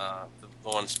 The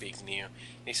one speaking to you.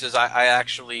 He says, I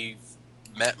actually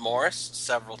met Morris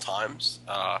several times.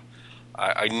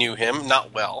 I knew him,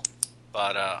 not well,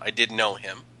 but I did know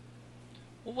him.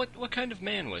 Well, what kind of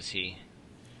man was he?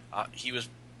 He was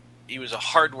a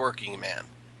hard-working man.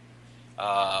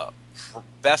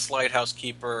 Best lighthouse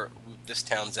keeper this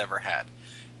town's ever had.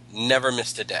 Never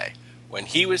missed a day. When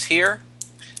he was here,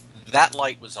 that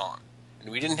light was on,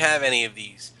 and we didn't have any of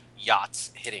these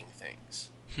yachts hitting things.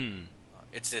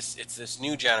 It's this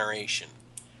new generation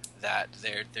that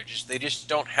they just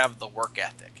don't have the work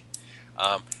ethic.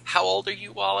 How old are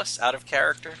you, Wallace? Out of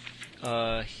character?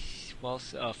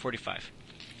 45.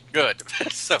 Good.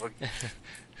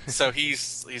 So he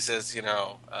says,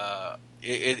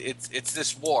 it's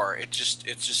this war. It's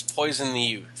just poison the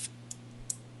youth.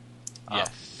 Yes.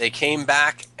 They came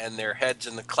back and their heads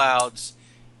in the clouds,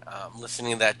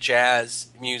 listening to that jazz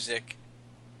music.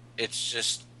 It's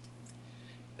just,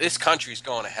 this country's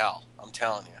going to hell. I'm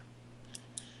telling you.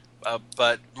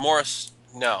 But Morris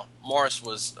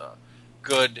was a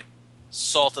good,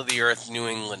 salt of the earth New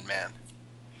England man.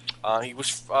 He was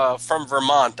from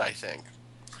Vermont, I think.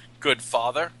 Good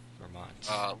father. Vermont.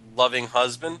 Loving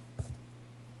husband.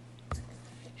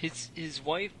 His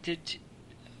wife did.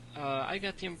 I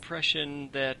got the impression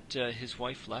that his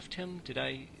wife left him. Did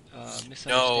I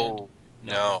misunderstand?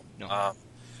 No.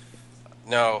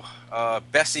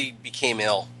 Bessie became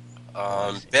ill,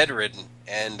 bedridden,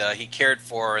 and he cared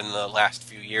for her in the last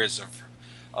few years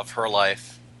of her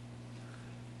life.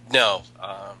 No,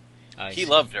 he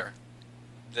loved her.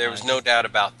 There was no doubt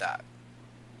about that.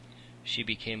 She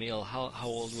became ill. How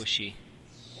old was she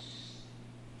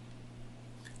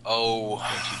Oh,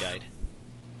 when she died?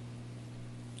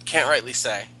 can't rightly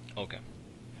say. Okay.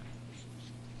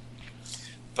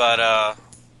 But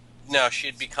no, she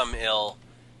had become ill.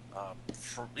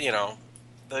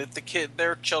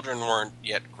 Their children weren't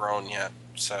yet grown yet,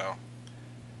 so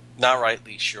not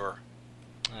rightly sure.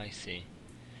 I see.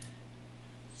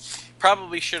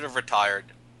 Probably should have retired.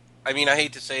 I mean, I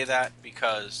hate to say that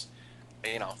because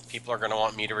people are going to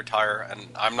want me to retire, and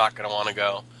I'm not going to want to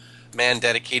go. man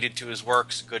dedicated to his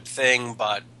work's a good thing,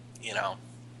 but,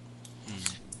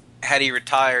 had he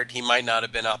retired, he might not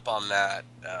have been up on that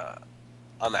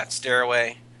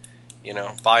stairway,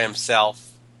 by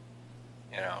himself,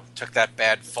 took that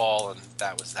bad fall, and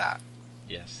that was that.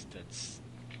 Yes,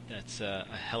 that's a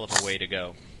hell of a way to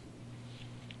go.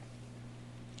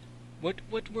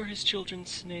 What were his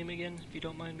children's name again, if you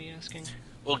don't mind me asking?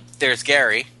 Well, there's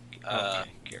Gary. Okay,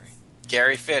 Gary.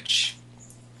 Gary Fitch.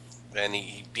 And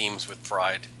he beams with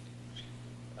pride.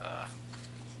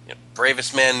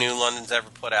 Bravest man New London's ever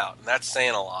put out. And that's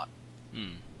saying a lot.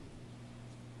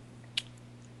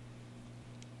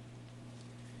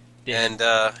 And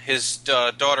his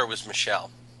daughter was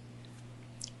Michelle.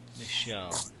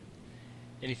 Michelle.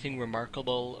 Anything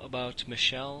remarkable about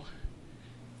Michelle?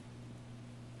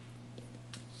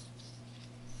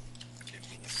 Give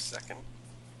me a second.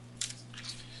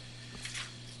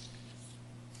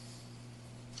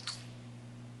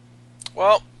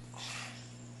 Well,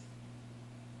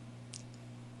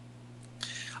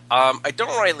 I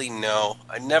don't really know.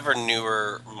 I never knew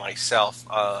her myself.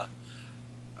 I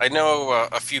know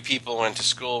a few people went to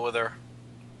school with her.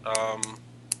 I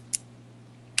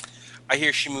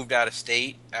hear she moved out of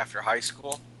state after high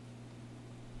school.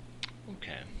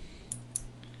 Okay.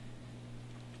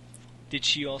 Did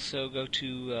she also go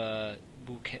to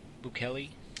Bukele?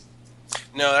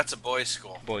 No, that's a boys'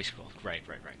 school. Boys' school. Right.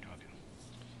 Okay.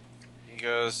 He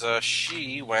goes,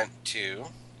 she went to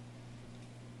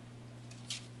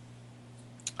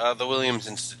the Williams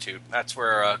Institute. That's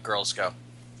where girls go.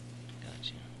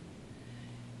 Gotcha.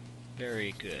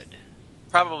 Very good.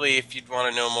 Probably, if you'd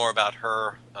want to know more about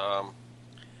her, I'm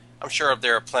sure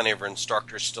there are plenty of her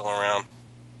instructors still around.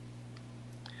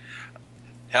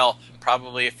 Hell,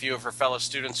 probably a few of her fellow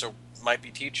students might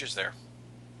be teachers there.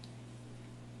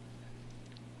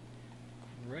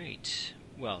 Great.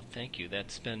 Well, thank you.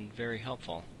 That's been very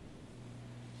helpful.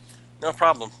 No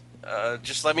problem.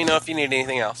 Just let me know if you need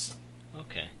anything else.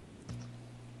 Okay.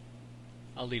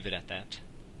 I'll leave it at that.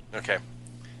 Okay.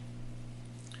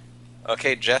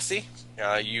 Okay, Jesse,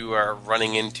 you are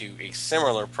running into a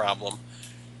similar problem.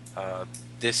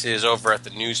 This is over at the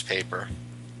newspaper.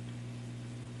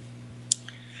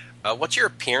 What's your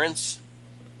appearance,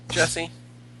 Jesse?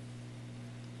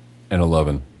 An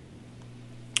 11.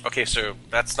 Okay, so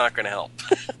that's not going to help.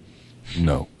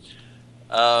 No.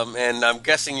 And I'm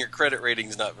guessing your credit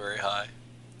rating's not very high.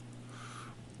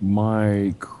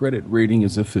 My credit rating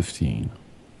is a 15.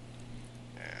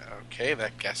 Okay,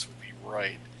 that guess would be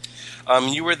right.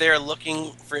 You were there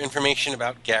looking for information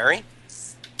about Gary?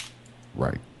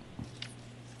 Right.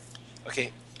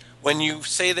 Okay, when you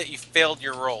say that you failed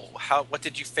your role, what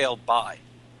did you fail by?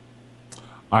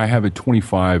 I have a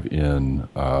 25 in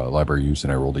library use,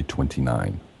 and I rolled a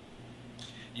 29.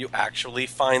 You actually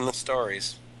find the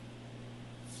stories.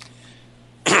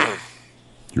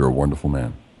 You're a wonderful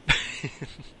man.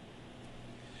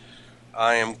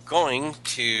 I am going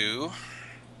to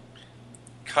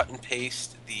cut and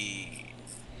paste the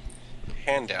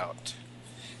handout.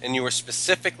 And you were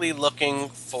specifically looking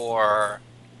for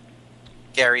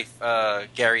Gary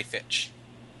Fitch.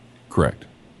 Correct.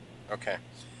 Okay.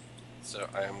 So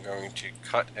I am going to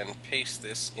cut and paste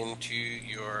this into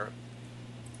your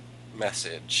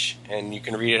message. And you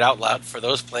can read it out loud for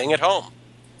those playing at home.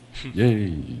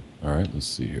 Yay. All right, let's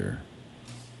see here.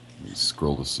 Let me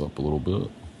scroll this up a little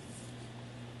bit.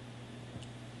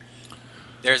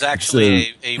 There's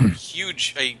actually a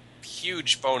huge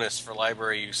bonus for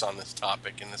library use on this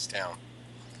topic in this town.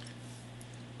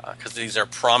 Because these are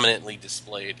prominently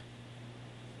displayed.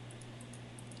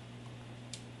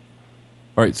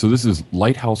 All right, so this is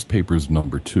Lighthouse Papers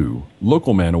number 2.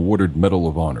 Local man awarded Medal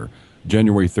of Honor.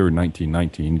 January 3rd,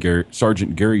 1919,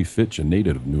 Sergeant Gary Fitch, a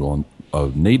native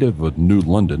of New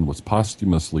London, was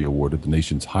posthumously awarded the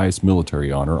nation's highest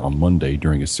military honor on Monday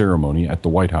during a ceremony at the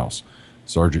White House.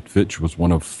 Sergeant Fitch was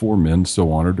one of 4 men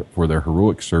so honored for their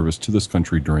heroic service to this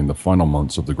country during the final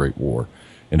months of the Great War.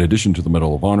 In addition to the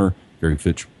Medal of Honor, Gary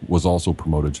Fitch was also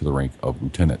promoted to the rank of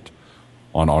lieutenant.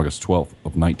 On August 12th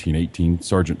of 1918,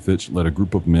 Sergeant Fitch led a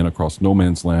group of men across no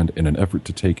man's land in an effort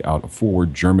to take out a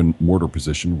forward German mortar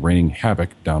position, raining havoc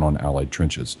down on Allied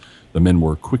trenches. The men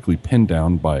were quickly pinned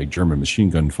down by German machine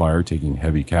gun fire, taking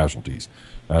heavy casualties.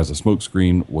 As a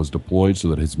smokescreen was deployed so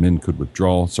that his men could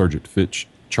withdraw, Sergeant Fitch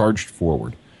charged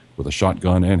forward. With a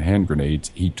shotgun and hand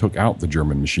grenades, he took out the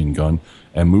German machine gun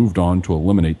and moved on to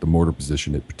eliminate the mortar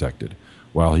position it protected.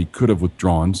 While he could have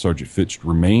withdrawn, Sergeant Fitch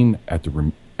remained at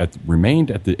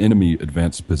the enemy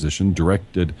advanced position,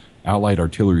 directed Allied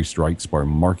artillery strikes by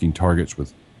marking targets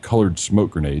with colored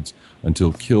smoke grenades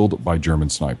until killed by German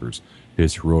snipers.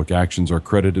 His heroic actions are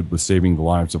credited with saving the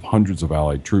lives of hundreds of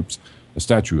Allied troops. A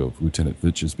statue of Lieutenant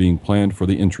Fitch is being planned for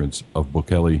the entrance of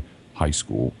Bokele High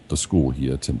School, the school he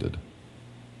attended.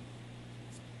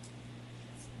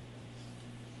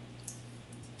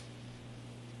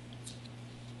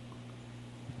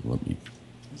 Let me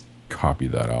copy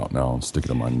that out now and stick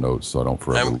it in my notes so I don't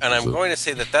forever. I'm going to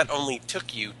say that only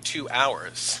took you 2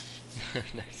 hours.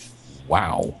 Nice.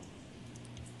 Wow.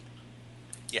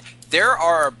 Yeah, there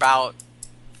are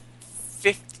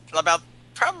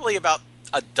probably about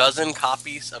a dozen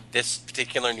copies of this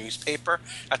particular newspaper.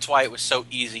 That's why it was so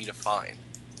easy to find.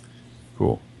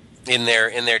 Cool. In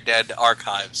their dead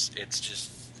archives. It's just,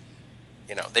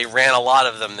 they ran a lot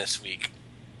of them this week.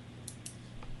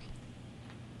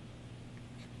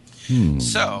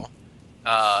 So,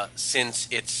 since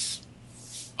it's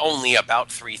only about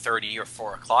 3:30 or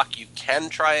 4 o'clock, you can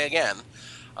try again.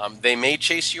 They may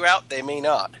chase you out, they may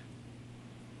not.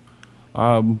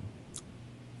 I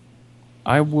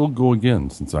will go again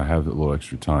since I have a little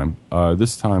extra time.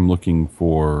 This time looking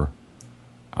for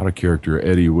out of character.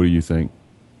 Eddie, what do you think?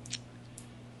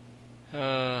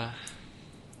 I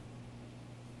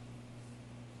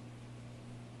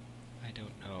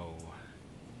don't know.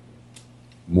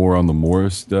 More on the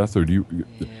Morris death, or do you?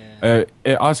 Yeah.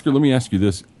 Oscar, let me ask you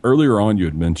this. Earlier on, you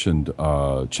had mentioned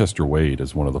Chester Wade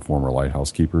as one of the former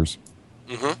lighthouse keepers.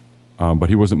 Mm-hmm. But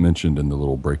he wasn't mentioned in the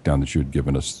little breakdown that you had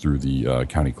given us through the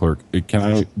county clerk.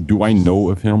 Do I know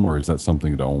of him, or is that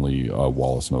something that only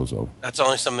Wallace knows of? That's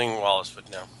only something Wallace would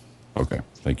know. Okay,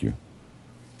 thank you.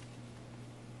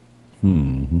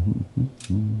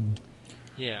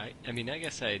 Yeah, I mean, I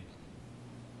guess it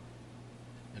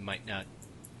might not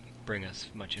bring us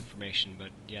much information, but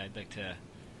yeah, I'd like to.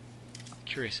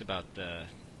 Curious about I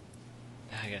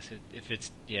guess if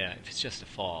it's just a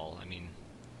fall. I mean,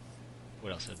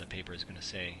 what else are the papers going to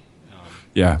say?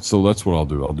 Yeah, so that's what I'll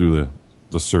do. I'll do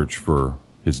the search for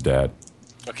his dad.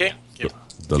 Okay, The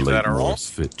give late that a roll. Morris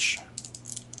Fitch.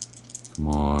 Come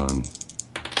on.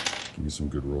 Give me some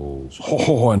good rolls.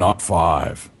 Oh, and not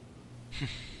 5.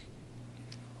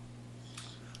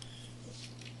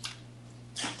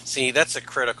 See, that's a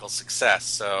critical success,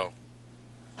 so...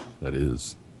 That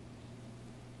is.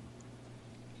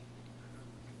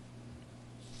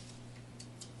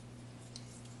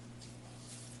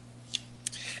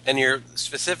 And you're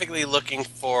specifically looking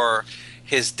for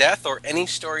his death or any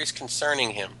stories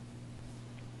concerning him?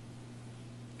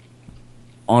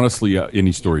 Honestly,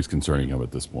 any stories concerning him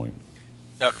at this point.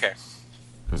 Okay.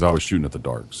 Because I was shooting at the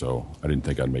dark, so I didn't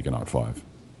think I'd make an odd 5.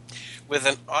 With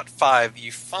an odd 5,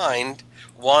 you find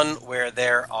one where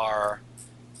there are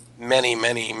many,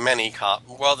 many, many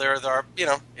Well, there are,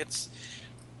 it's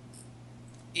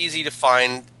easy to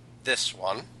find this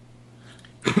one,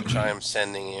 which I am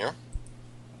sending you.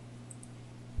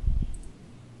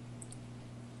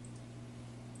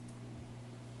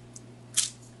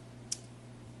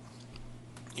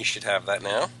 You should have that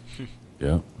now.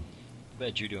 Yeah.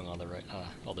 Bet you're doing all the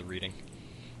reading.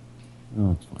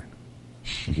 Oh, that's fine.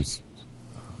 I just...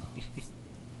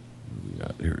 what do we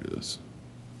got? Here it is.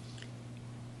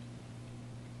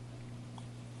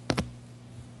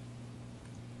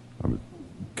 I'm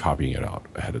copying it out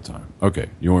ahead of time. Okay.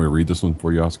 You want me to read this one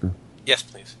for you, Oscar? Yes,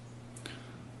 please.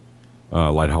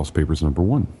 Lighthouse Papers number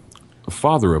 1. A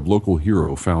father of local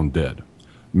hero found dead.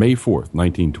 May 4th,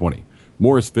 1920.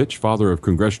 Morris Fitch, father of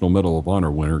Congressional Medal of Honor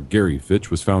winner Gary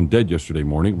Fitch, was found dead yesterday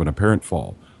morning of an apparent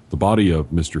fall. The body of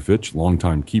Mr. Fitch,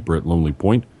 longtime keeper at Lonely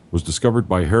Point, was discovered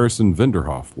by Harrison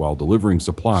Vanderhoff while delivering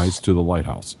supplies to the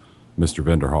lighthouse. Mr.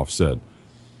 Vanderhoff said,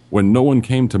 "When no one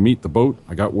came to meet the boat,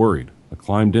 I got worried. I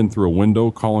climbed in through a window,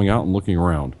 calling out and looking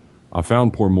around. I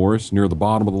found poor Morris near the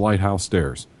bottom of the lighthouse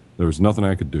stairs. There was nothing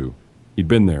I could do. He'd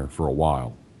been there for a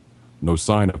while." No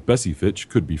sign of Bessie Fitch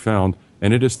could be found,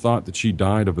 and it is thought that she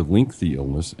died of a lengthy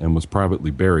illness and was privately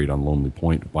buried on Lonely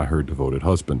Point by her devoted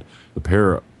husband. The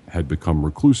pair had become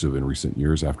reclusive in recent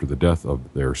years after the death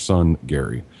of their son,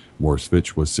 Gary. Morris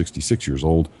Fitch was 66 years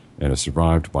old and is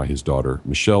survived by his daughter,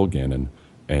 Michelle Gannon,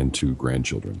 and 2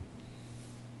 grandchildren.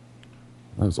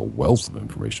 There's a wealth of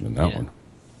information in that one.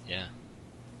 Yeah.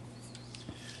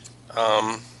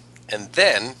 And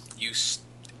then you,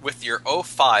 with your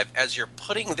 05, as you're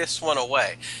putting this one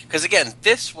away, because again,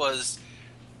 this was,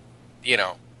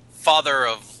 father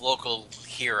of local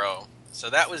hero, so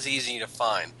that was easy to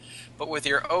find. But with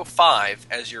your 05,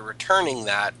 as you're returning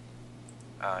that,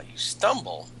 you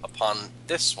stumble upon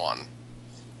this one.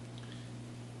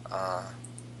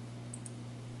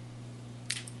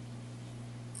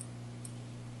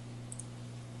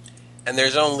 And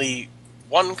there's only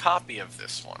one copy of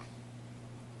this one.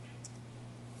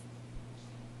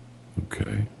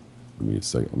 Okay. Give me a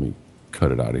second. Let me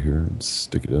cut it out of here and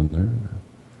stick it in there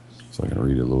so I can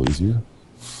read it a little easier.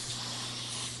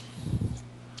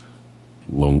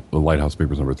 Lighthouse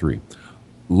Papers number 3.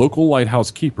 Local lighthouse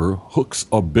keeper hooks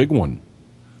a big one.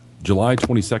 July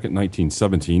 22nd,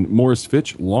 1917, Morris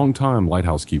Fitch, longtime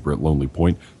lighthouse keeper at Lonely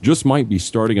Point, just might be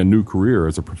starting a new career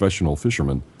as a professional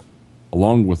fisherman.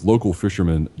 Along with local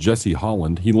fisherman Jesse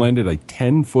Holland, he landed a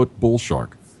 10-foot bull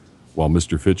shark. While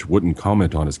Mr. Fitch wouldn't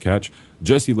comment on his catch,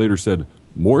 Jesse later said,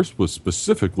 Morris was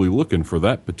specifically looking for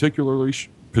that particular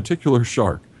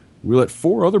shark. We let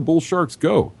 4 other bull sharks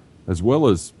go, as well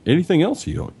as anything else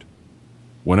he hooked.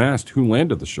 When asked who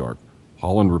landed the shark,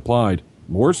 Holland replied,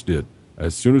 Morris did.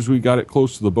 As soon as we got it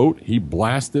close to the boat, he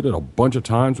blasted it a bunch of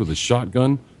times with his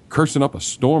shotgun, cursing up a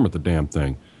storm at the damn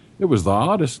thing. It was the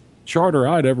oddest charter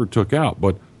I'd ever took out,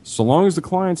 but so long as the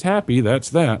client's happy, that's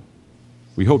that.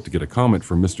 We hope to get a comment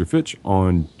from Mr. Fitch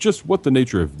on just what the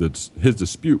nature of his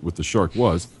dispute with the shark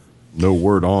was. No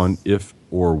word on if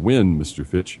or when Mr.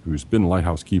 Fitch, who's been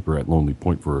lighthouse keeper at Lonely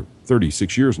Point for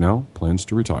 36 years now, plans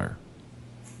to retire.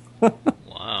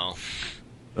 Wow.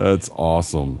 That's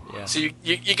awesome. Yeah. So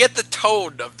you get the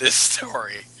tone of this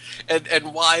story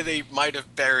and why they might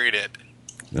have buried it.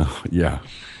 Yeah.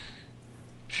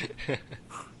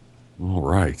 All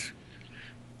right.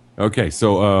 Okay,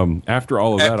 so after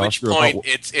all of that, At which Oscar, point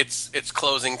it's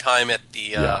closing time at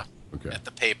the okay. at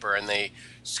the paper, and they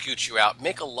scoot you out.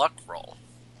 Make a luck roll.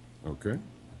 Okay.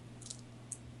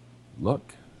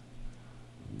 Luck.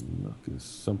 Luck is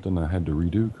something I had to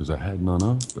redo because I had none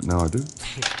of, but now I do.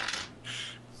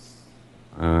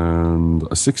 And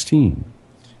a 16.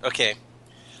 Okay.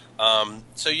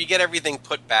 So you get everything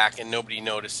put back, and nobody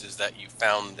notices that you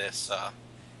found this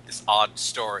this odd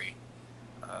story.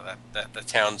 That the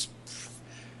town's.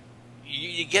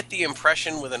 You get the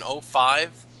impression with an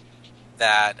 05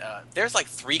 that there's like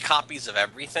 3 copies of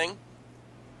everything,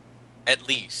 at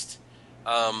least.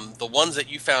 The ones that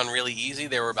you found really easy,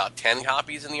 there were about 10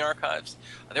 copies in the archives.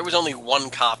 There was only 1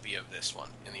 copy of this one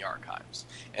in the archives,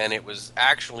 and it was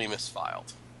actually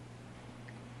misfiled.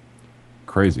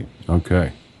 Crazy.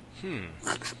 Okay.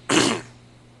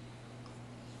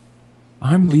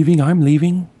 I'm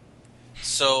leaving.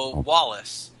 So,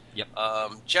 Wallace, Yep.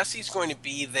 Jesse's going to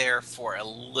be there for a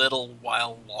little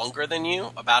while longer than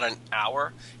you, about an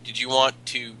hour. Did you want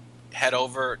to head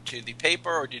over to the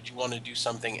paper, or did you want to do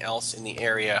something else in the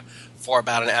area for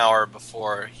about an hour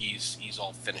before he's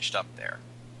all finished up there?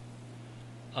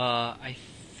 I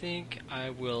think I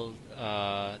will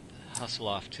hustle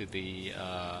off to the.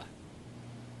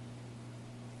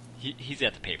 He's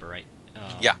at the paper, right?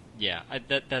 Yeah. Yeah.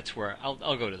 That's where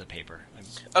I'll go to the paper.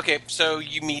 Okay, so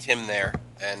you meet him there,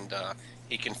 and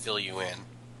he can fill you in.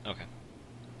 Okay.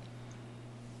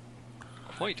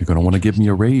 Point. You're going to want to give me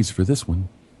a raise for this one.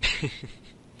 So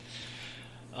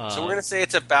we're going to say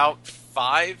it's about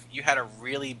 5. You had a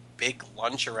really big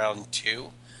lunch around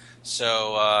 2.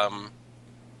 So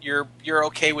you're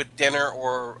okay with dinner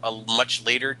or a much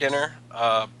later dinner,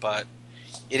 but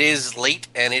it is late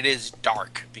and it is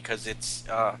dark because it's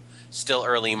still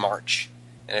early March,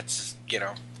 and it's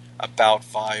about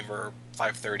 5 or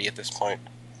 5:30 at this point.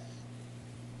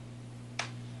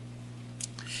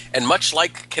 And much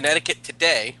like Connecticut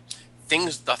today,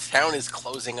 the town is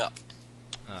closing up.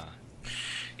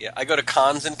 Yeah, I go to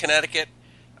cons in Connecticut,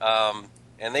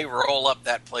 and they roll up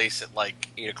that place at like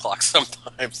 8 o'clock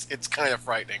sometimes. It's kind of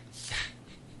frightening.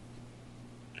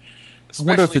 I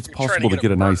wonder if Especially it's you're trying possible to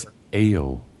get a nice burger.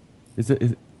 ale.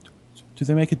 Do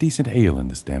they make a decent ale in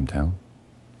this damn town?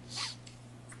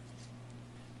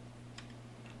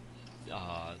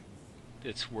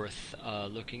 It's worth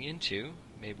looking into.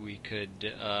 Maybe we could.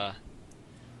 The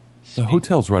speak-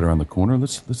 hotel's right around the corner.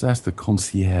 Let's ask the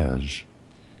concierge.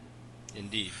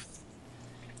 Indeed.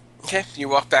 Okay, you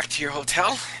walk back to your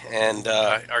hotel, and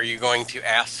are you going to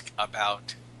ask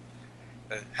about...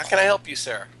 how can I help you,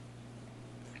 sir?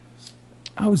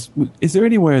 Is there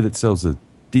anywhere that sells a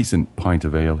decent pint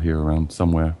of ale here around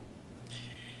somewhere?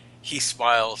 He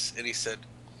smiles, and he said,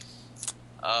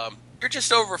 you're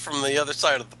just over from the other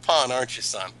side of the pond, aren't you,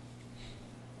 son?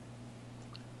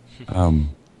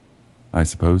 I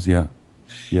suppose, yeah.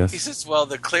 Yes. He says, well,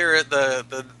 the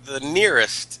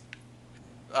nearest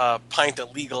pint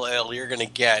of legal ale you're going to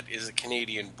get is a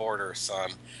Canadian border,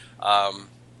 son.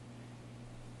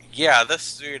 Yeah,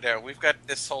 we've got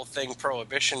this whole thing,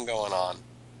 prohibition going on.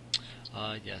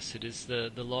 Yes, it is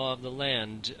the law of the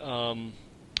land. Oh,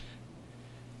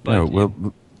 Go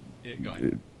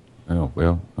ahead.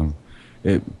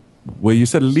 Well, you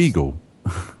said illegal.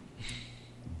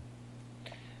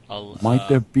 Might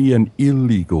there be an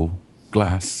illegal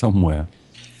glass somewhere?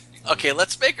 Okay,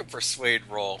 let's make a persuade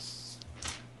roll.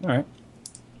 All right.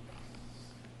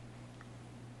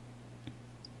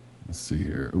 Let's see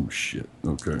here. Oh, shit.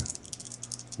 Okay.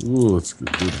 Oh, let's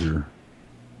get good here.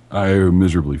 I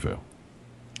miserably fail.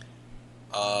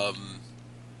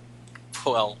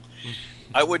 Well,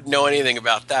 I wouldn't know anything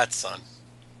about that, son.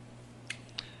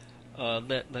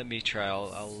 Let me try.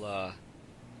 I'll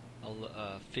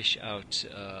fish out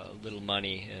a little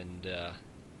money and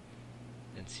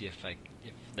see if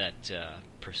that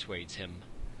persuades him.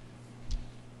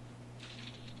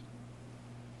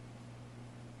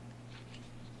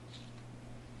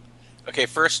 Okay,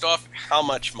 first off, how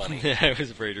much money? I was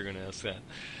afraid you were going to ask that.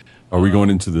 Are we going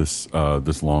into this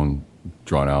this long,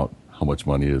 drawn out? How much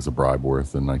money is a bribe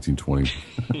worth in 1920?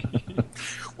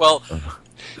 Well,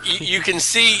 you can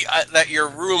see that your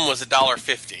room was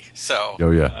 $1.50. So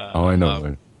Oh yeah. I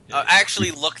know.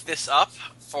 actually look this up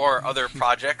for other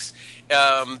projects.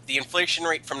 The inflation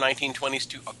rate from 1920s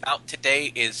to about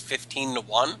today is 15 to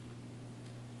 1.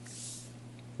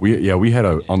 We had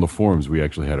on the forums. We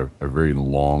actually had a very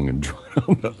long and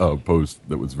drawn out post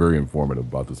that was very informative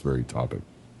about this very topic.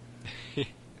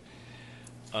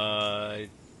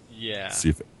 Yeah.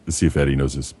 See if Eddie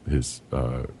knows his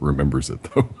remembers it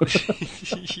though.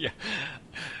 Yeah.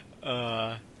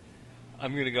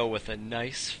 I'm gonna go with a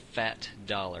nice fat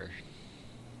dollar.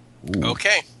 Ooh.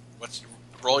 Okay, let's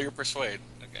roll your persuade.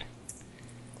 Okay.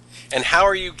 And how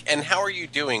are you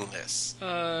doing this?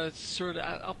 Sort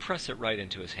of. I'll press it right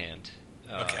into his hand.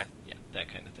 Okay. Yeah, that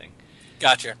kind of thing.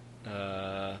 Gotcha.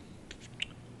 Let's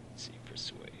see,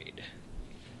 persuade,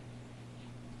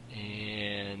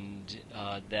 and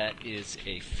that is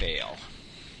a fail.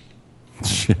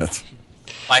 Shit.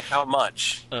 By how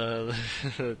much?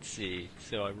 Let's see.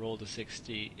 So I rolled a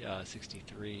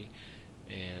 63,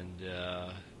 and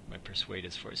my persuade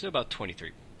is 40. So about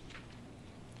 23.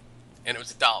 And it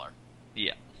was $1.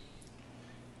 Yeah.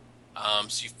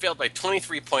 So you failed by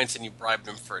 23 points, and you bribed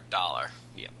him for $1.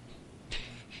 Yeah.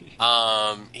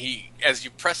 As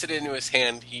you press it into his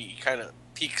hand, he kind of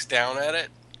peeks down at it,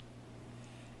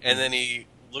 and then he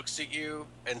looks at you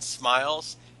and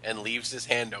smiles and leaves his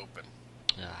hand open.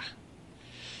 Ah.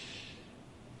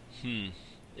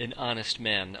 An honest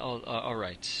man. Oh, all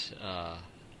right.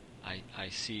 I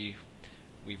see.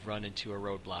 We've run into a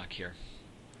roadblock here.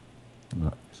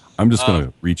 I'm just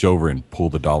gonna reach over and pull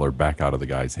the dollar back out of the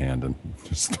guy's hand and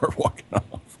just start walking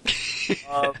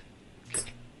off.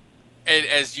 And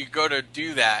as you go to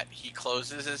do that, he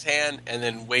closes his hand and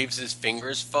then waves his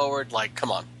fingers forward like,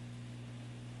 come on.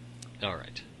 All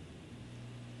right.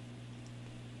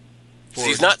 So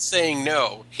he's not saying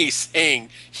no. He's saying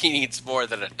he needs more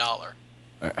than $1.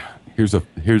 Here's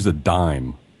a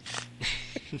dime.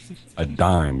 A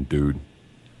dime, dude.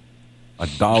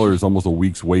 $1 is almost a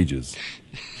week's wages.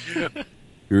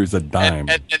 Here's a dime.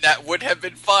 And that would have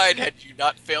been fine had you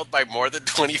not failed by more than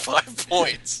 25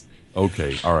 points.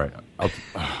 Okay, all right.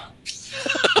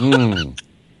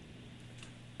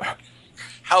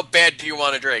 How bad do you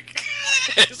want to drink?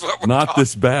 Is what we're Not talking.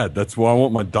 this bad. That's why I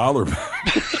want my dollar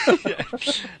back.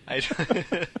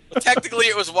 Technically,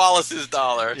 it was Wallace's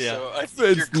dollar. Yeah. So I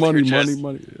think you're It's money.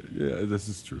 clear, Yeah, this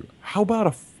is true. How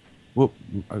about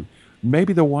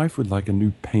maybe the wife would like a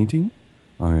new painting?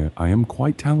 I am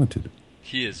quite talented.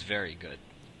 He is very good.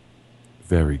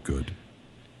 Very good.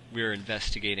 We're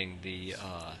investigating the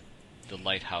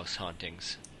lighthouse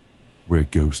hauntings. We're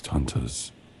ghost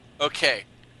hunters. Okay.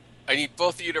 I need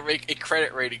both of you to make a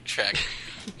credit rating check.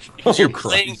 Oh,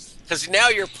 Because now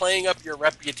you're playing up your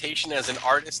reputation as an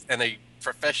artist and a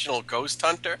professional ghost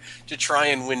hunter to try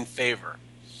and win favor.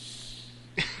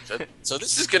 So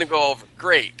this is going to go over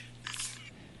great.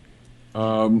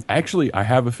 Actually, I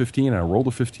have a 15 and I rolled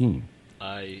a 15.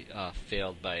 I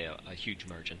failed by a huge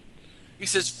margin. He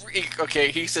says,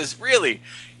 really?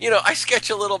 I sketch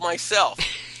a little myself.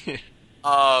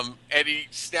 And he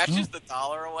snatches the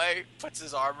dollar away, puts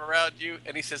his arm around you,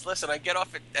 and he says, listen, I get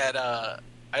off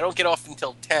I don't get off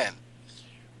until 10.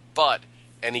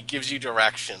 And he gives you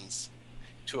directions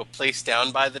to a place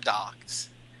down by the docks.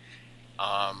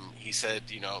 He said,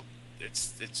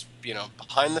 it's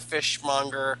behind the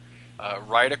fishmonger,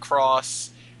 right across.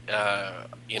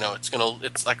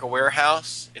 It's like a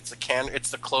warehouse. It's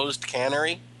the closed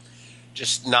cannery.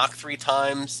 Just knock 3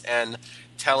 times and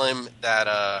tell him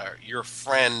that your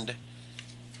friend.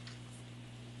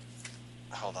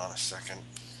 Hold on a second.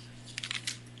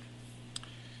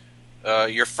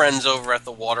 Your friends over at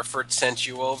the Waterford sent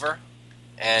you over,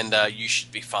 and you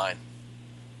should be fine.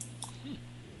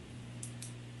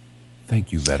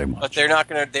 Thank you very much. But they're not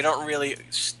gonna. They don't really.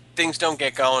 Things don't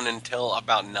get going until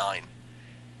about 9.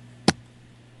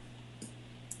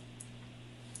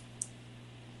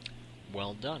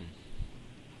 Well done.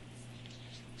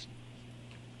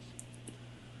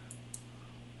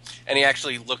 And he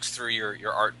actually looks through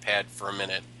your art pad for a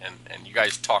minute, and you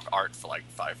guys talk art for like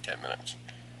 5-10 minutes.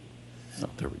 Oh,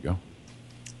 there we go.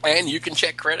 And you can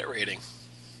check credit rating.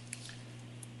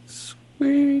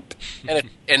 Sweet. And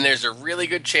there's a really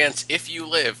good chance if you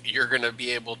live, you're going to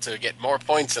be able to get more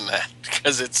points in that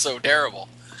because it's so terrible.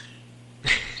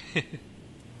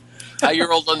 How you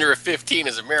rolled under a 15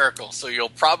 is a miracle, so you'll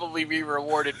probably be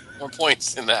rewarded more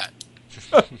points in that.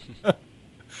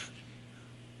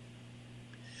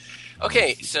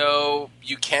 Okay, so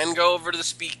you can go over to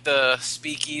the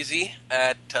speakeasy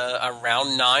at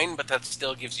around 9, but that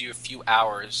still gives you a few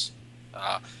hours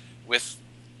with,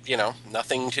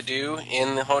 nothing to do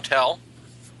in the hotel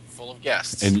full of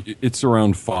guests. And it's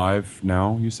around 5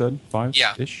 now, you said?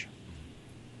 5-ish?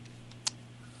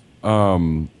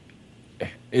 Yeah.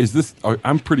 Is this...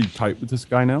 I'm pretty tight with this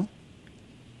guy now?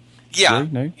 Yeah.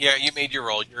 Really, Nate? Yeah, you made your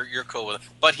roll. You're cool with it.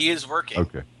 But he is working.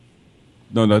 Okay.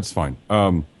 No, that's fine.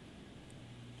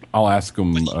 I'll ask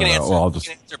him... But you can answer, I'll you just...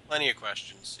 can answer plenty of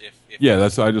questions. If Yeah,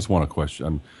 I just want a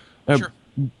question. Sure.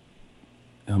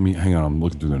 Hang on. I'm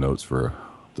looking through the notes for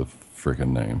the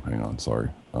freaking name. Hang on, sorry.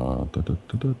 Okay.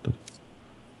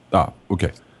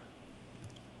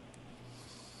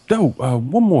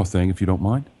 One more thing, if you don't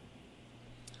mind.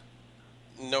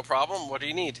 No problem. What do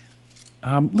you need?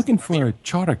 I'm looking for a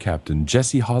charter captain,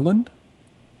 Jesse Holland.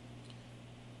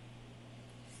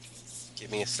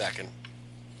 Give me a second.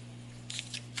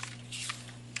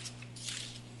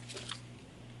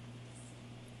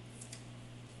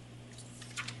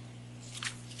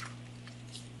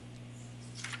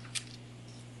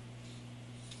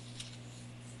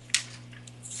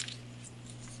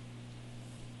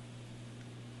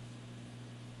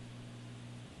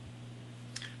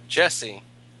 Jesse.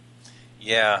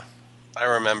 Yeah, I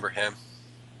remember him.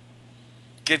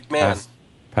 Good man.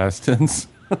 Past tense.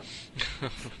 No.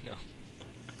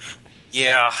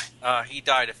 Yeah, he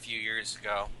died a few years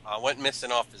ago. Went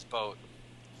missing off his boat.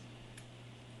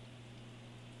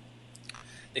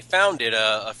 They found it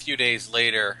a few days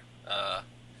later,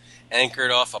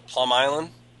 anchored off of Plum Island.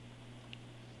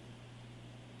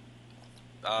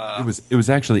 It was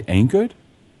actually anchored?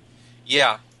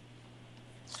 Yeah.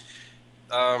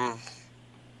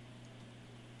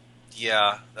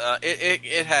 Yeah.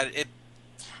 It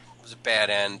was a bad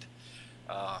end.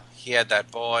 He had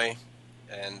that boy,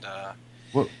 and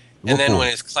What then for?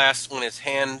 when his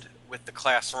hand with the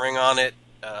class ring on it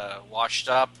washed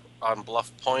up on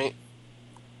Bluff Point,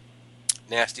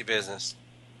 nasty business.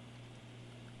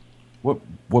 What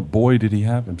boy did he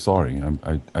have? I'm sorry,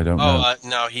 I don't know.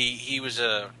 No, he was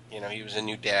a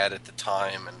new dad at the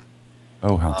time, and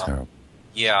Oh, how terrible!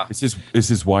 yeah. Is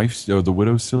his wife, the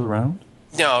widow, still around?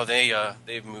 No,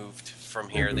 they've moved from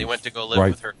here. They went to go live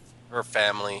Right. with her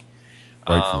family.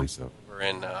 Rightfully so. We're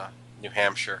in New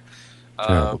Hampshire.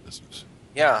 Terrible business.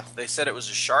 Yeah, they said it was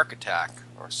a shark attack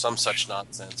or some such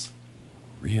nonsense.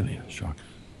 Really a shock.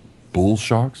 Bull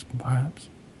sharks, perhaps?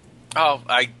 Oh,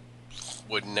 I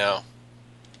wouldn't know.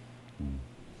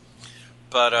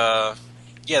 But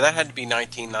yeah, that had to be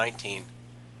 1919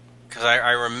 because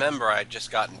I remember I had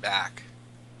just gotten back.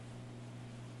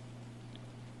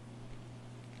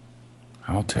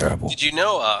 How terrible! Did you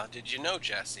know? Did you know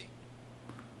Jesse?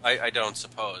 I don't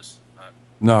suppose.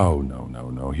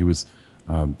 No. He was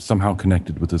somehow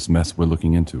connected with this mess we're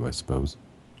looking into, I suppose.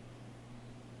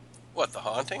 What, the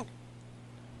haunting?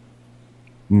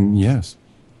 Yes.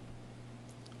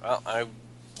 Well, I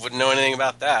wouldn't know anything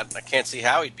about that. I can't see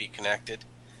how he'd be connected.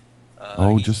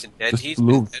 Just He's a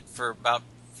little. been dead for about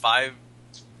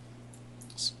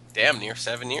damn near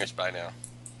 7 years by now.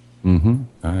 Mm-hmm.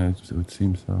 It would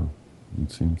seem so.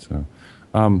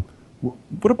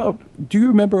 What about? Do you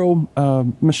remember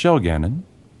Michelle Gannon?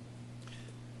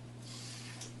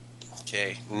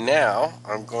 Okay, now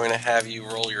I'm going to have you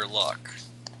roll your luck.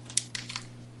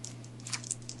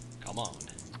 Come on.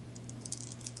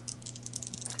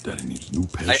 Daddy needs a new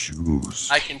pair of shoes.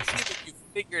 I can see that you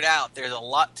figured out there's a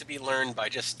lot to be learned by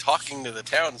just talking to the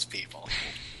townspeople.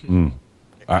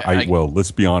 Well,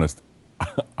 let's be honest.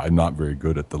 I'm not very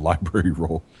good at the library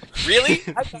roll. Really?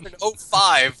 I've got an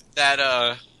 05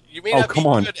 that you may not be come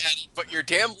on. good at it, but you're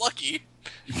damn lucky.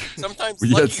 Sometimes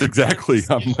Yes, lucky exactly.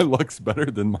 My luck's better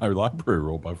than my library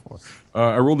roll by far.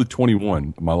 I rolled a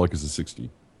 21. My luck is a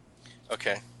 60.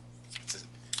 Okay.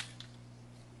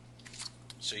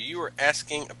 So you were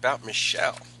asking about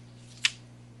Michelle.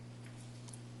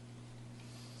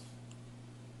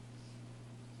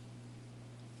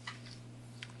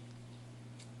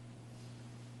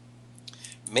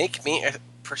 Make me a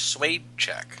persuade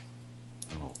check.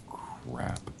 Oh,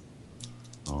 crap.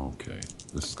 Okay.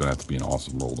 This is going to have to be an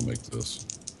awesome roll to make this.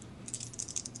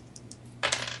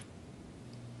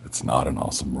 It's not an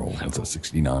awesome roll. It's a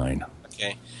 69.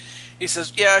 Okay. He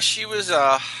says, yeah, she was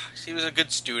a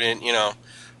good student,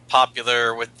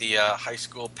 popular with the high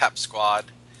school pep squad.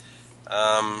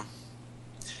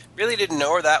 Really didn't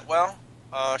know her that well.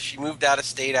 She moved out of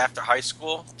state after high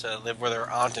school to live with her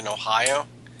aunt in Ohio.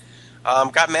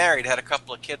 Got married, had a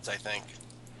couple of kids, I think.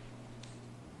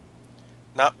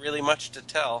 Not really much to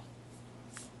tell.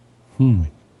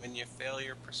 When you fail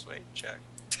your persuade check.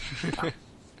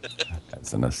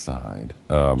 As an aside.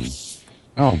 Oh,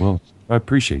 well, I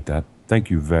appreciate that.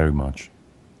 Thank you very much.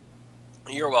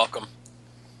 You're welcome.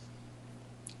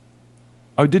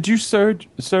 Oh, did you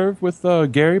serve with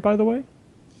Gary, by the way?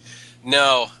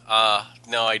 No,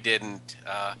 I didn't.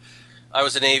 I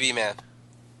was a Navy man.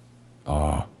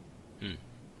 Oh.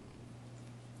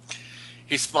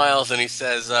 He smiles and he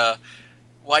says,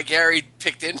 why Gary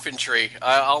picked infantry,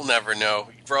 I'll never know.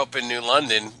 He grew up in New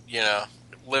London,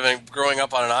 growing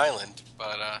up on an island.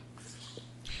 But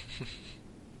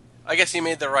I guess he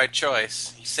made the right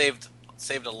choice. He saved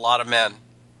a lot of men.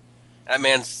 That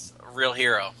man's a real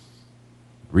hero.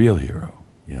 Real hero,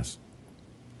 yes.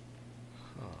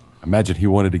 Imagine he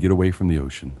wanted to get away from the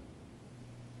ocean.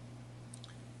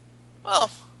 Well,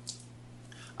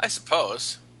 I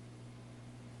suppose.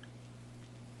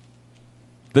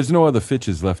 There's no other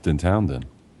Fitches left in town, then?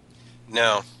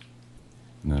 No.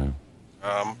 No.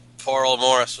 Poor old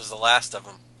Morris was the last of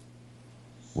them.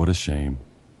 What a shame.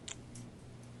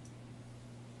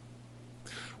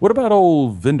 What about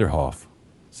old Vinderhoff?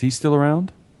 Is he still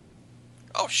around?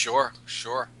 Oh, sure.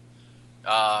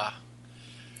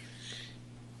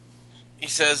 He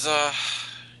says,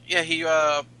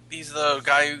 he's the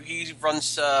guy he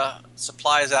runs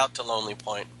supplies out to Lonely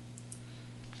Point.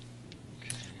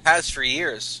 Has for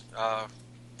years.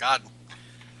 God.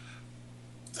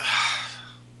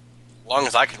 Long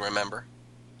as I can remember.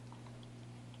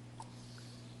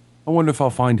 I wonder if I'll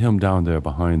find him down there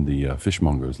behind the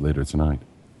fishmongers later tonight.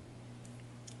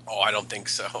 Oh, I don't think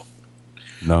so.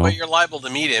 No? But you're liable to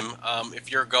meet him.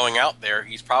 If you're going out there,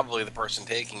 he's probably the person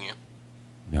taking you.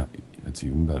 Yeah, that's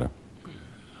even better.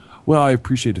 Well, I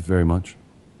appreciate it very much.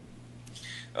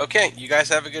 Okay, you guys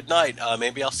have a good night.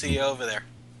 Maybe I'll see you over there.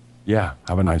 Yeah,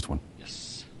 have a nice one.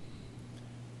 Yes.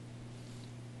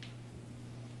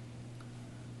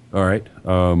 All right.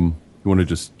 You want to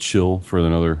just chill for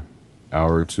another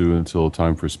hour or two until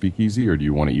time for speakeasy, or do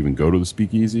you want to even go to the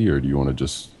speakeasy, or do you want to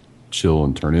just chill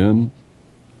and turn in?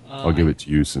 I'll give it to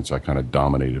you since I kind of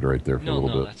dominated right there for a little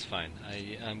bit. No, that's fine.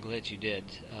 I'm glad you did.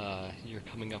 You're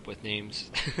coming up with names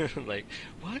like,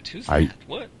 what? Who's that?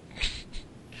 What?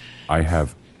 I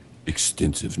have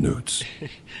extensive notes.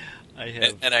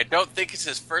 And I don't think it's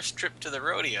his first trip to the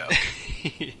rodeo.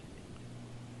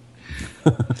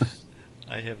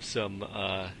 I have some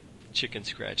chicken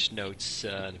scratch notes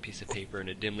on a piece of paper in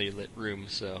a dimly lit room,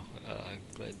 so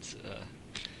glad.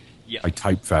 Yeah. I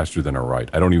type faster than I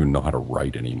write. I don't even know how to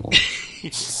write anymore.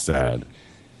 It's sad.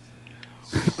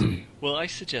 Well, I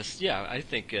suggest, I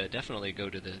think definitely go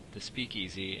to the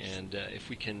speakeasy, and if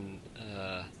we can,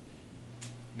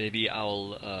 maybe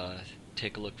I'll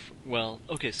take a look.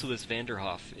 So this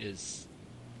Vanderhoff is.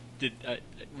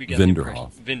 We get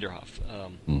Vinderhoff.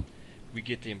 Vinderhoff. We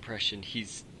get the impression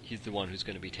he's the one who's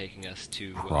going to be taking us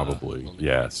to. Probably,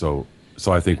 yeah. So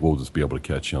I think we'll just be able to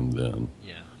catch him then.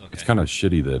 Yeah. Okay. It's kind of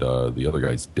shitty that the other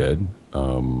guy's dead,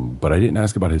 but I didn't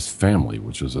ask about his family,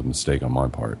 which was a mistake on my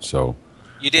part. So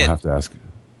you did. I'll have to ask.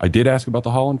 I did ask about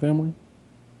the Holland family.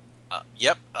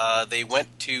 Yep. They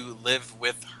went to live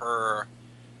with her.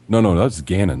 No, that's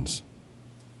Gannon's.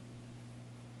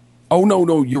 Oh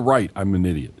no, you're right. I'm an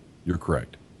idiot. You're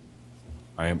correct.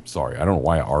 I am sorry. I don't know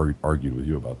why I argued with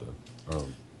you about that.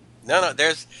 No.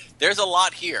 There's a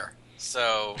lot here,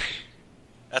 so.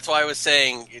 That's why I was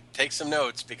saying take some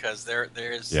notes because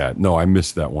there's... Yeah, no, I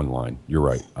missed that one line. You're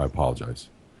right. I apologize.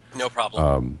 No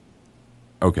problem.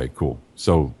 Okay, cool.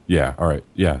 So, yeah, all right.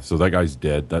 Yeah, so that guy's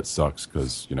dead. That sucks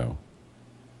because,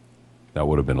 that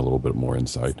would have been a little bit more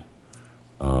insight.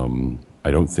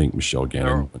 I don't think Michelle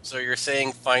Gannon... So you're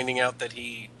saying finding out that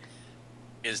he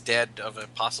is dead of a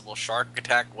possible shark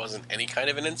attack wasn't any kind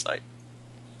of an insight?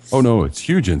 Oh, no, it's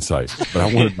huge insight, but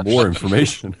I wanted more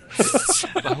information.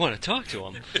 I want to talk to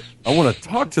him. I want to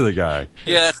talk to the guy.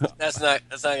 Yeah, that's not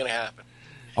going to happen.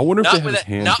 I wonder if they have his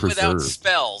hand preserved. Not without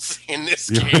spells in this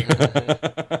game.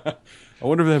 I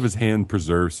wonder if they have his hand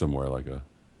preserved somewhere, like a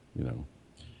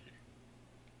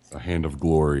hand of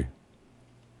glory.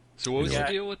 So what was the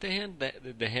deal with the hand?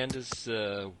 The hand is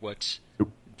what?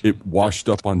 It washed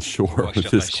up on shore with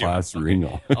his class ring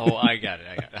on. Oh, I got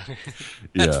it.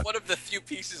 That's one of the few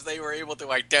pieces they were able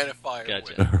to identify.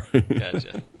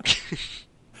 Gotcha.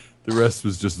 The rest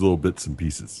was just little bits and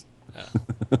pieces.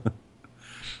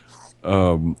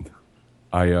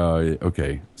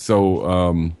 Okay.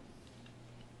 So,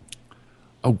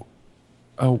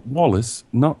 Wallace,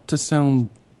 not to sound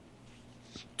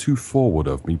too forward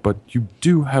of me, but you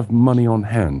do have money on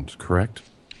hand, correct?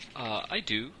 I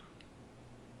do.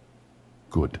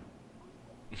 Good.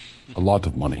 A lot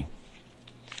of money.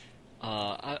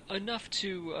 Enough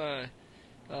to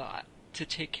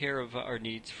take care of our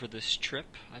needs for this trip.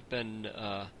 I've been,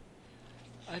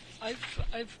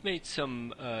 I've made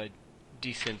some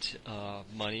decent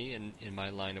money in my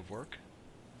line of work.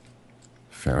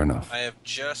 Fair enough. I have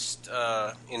just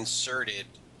inserted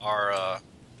our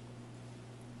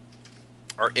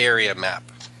area map.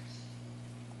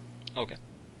 Okay.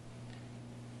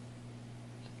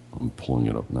 I'm pulling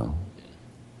it up now.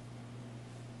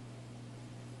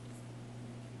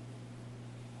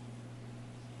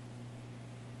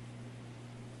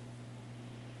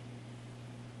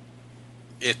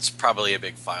 It's probably a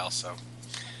big file, so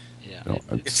Yeah. No,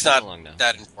 it's kinda not long now.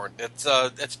 that important.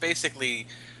 It's basically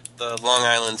the Long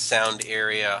Island Sound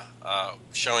area,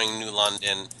 showing New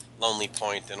London, Lonely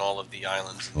Point, and all of the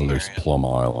islands in Oh, the there's area. Plum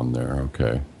Island there.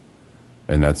 Okay.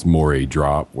 And that's Moray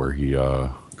Drop where he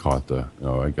caught the...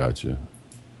 Oh, I got you.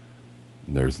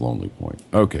 And there's Lonely Point.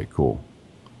 Okay, cool.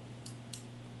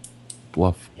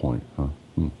 Bluff Point, huh?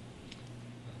 Okay.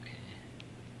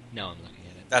 Now I'm looking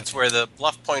at it. That's where the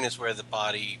Bluff Point is where the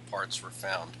body parts were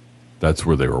found. That's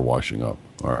where they were washing up.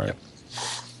 All right. Yep.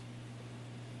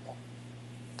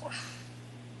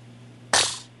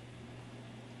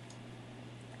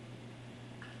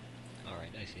 All right,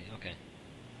 I see. Okay.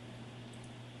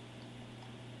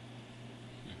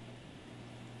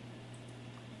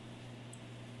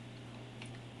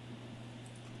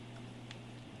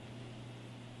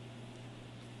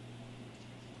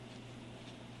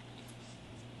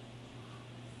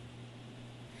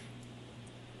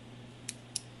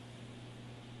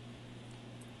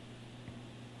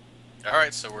 All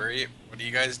right, so where are you? What are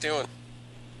you guys doing?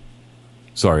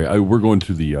 Sorry, we're going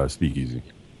to the speakeasy.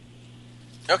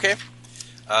 Okay.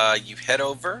 You head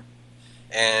over,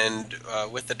 and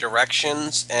with the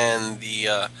directions and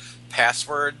the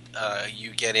password,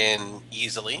 you get in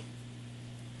easily.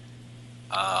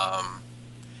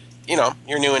 You know,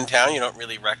 you're new in town. You don't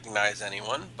really recognize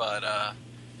anyone, but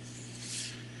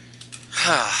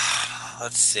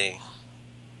let's see.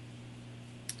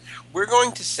 We're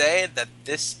going to say that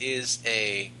this is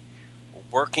a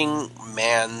working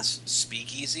man's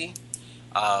speakeasy.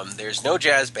 There's no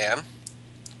jazz band.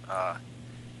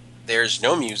 There's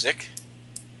no music.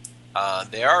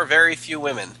 There are very few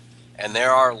women, and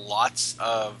there are lots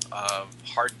of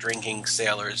hard-drinking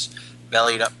sailors,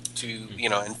 bellied up to, you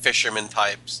know, and fishermen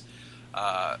types,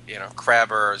 you know,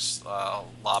 crabbers,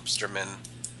 lobstermen,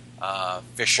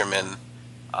 fishermen,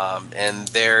 and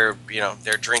they're, you know,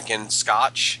 they're drinking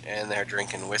scotch and they're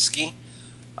drinking whiskey,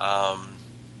 and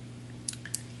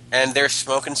they're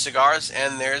smoking cigars,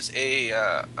 and there's a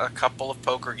couple of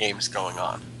poker games going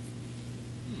on.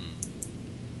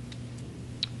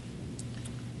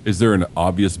 Is there an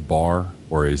obvious bar,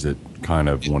 or is it kind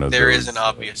of one of There those? is an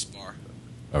obvious bar.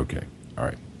 Okay. All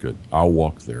right. Good. I'll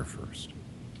walk there first.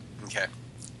 Okay.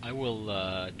 I will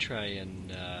try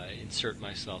and insert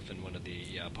myself in one of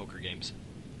the poker games.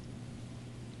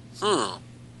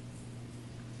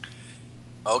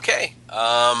 Okay.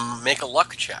 Make a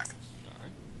luck check. All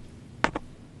right.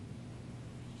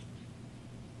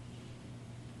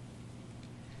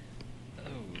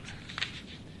 Oh.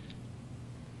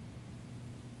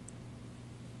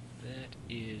 That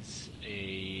is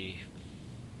a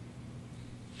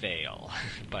fail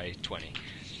by 20.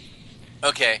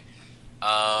 Okay.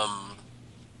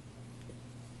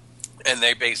 And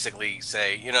they basically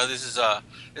say, you know, this is our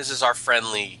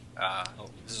friendly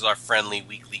this is our friendly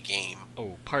weekly game.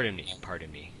 Oh, pardon me,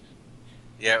 pardon me.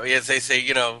 Yeah, as they say,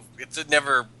 you know, it's a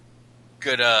never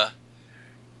good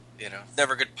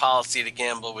never good policy to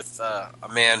gamble with a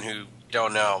man who you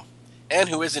don't know and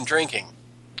who isn't drinking.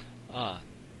 Well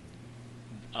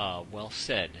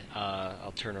said.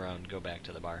 I'll turn around and go back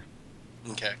to the bar.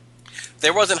 Okay.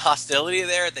 There wasn't hostility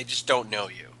there, they just don't know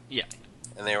you. Yeah.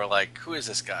 And they were like, who is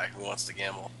this guy who wants to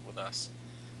gamble with us?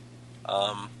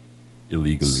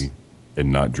 Illegally,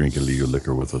 and not drink illegal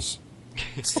liquor with us.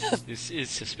 This is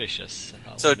suspicious.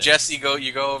 I'll So admit. Jesse,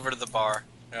 you go over to the bar.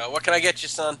 What can I get you,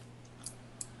 son?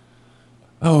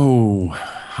 Oh,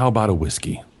 how about a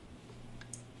whiskey?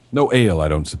 No ale, I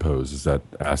don't suppose. Is that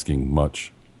asking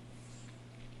much?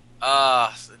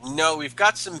 No, we've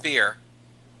got some beer.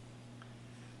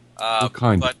 What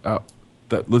kind? But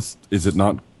Is it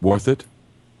not worth it?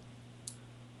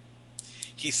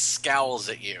 He scowls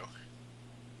at you.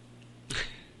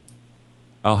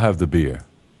 I'll have the beer.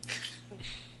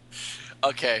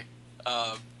 Okay.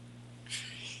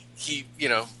 He,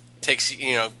 takes,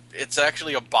 it's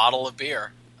actually a bottle of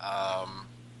beer.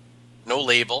 No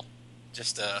label.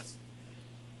 Just,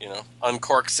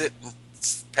 uncorks it and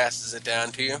passes it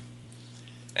down to you.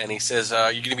 And he says,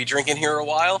 "You going to be drinking here a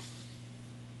while?"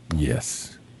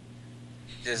 Yes.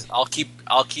 I'll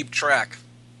keep track.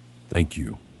 Thank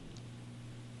you.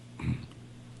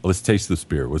 Let's taste this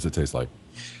beer. What does it taste like?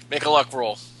 Make a luck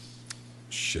roll.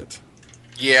 Shit.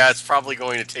 Yeah, it's probably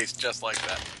going to taste just like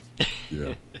that.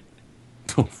 Yeah.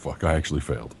 Oh, fuck. I actually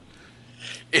failed.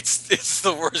 It's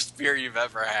the worst beer you've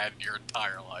ever had in your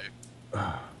entire life.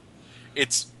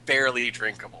 It's barely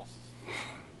drinkable.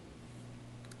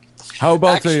 How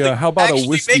about Actually, a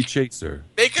whiskey chaser?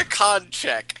 Make a con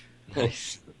check.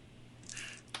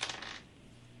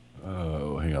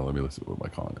 Oh, hang on. Let me listen to what my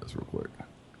con is real quick.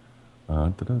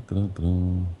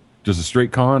 Just a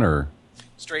straight con, or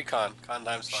Straight con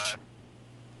times 5.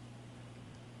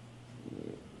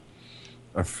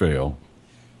 I fail?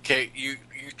 Okay, you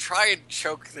try and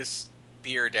choke this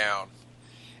beer down,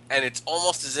 and it's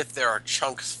almost as if there are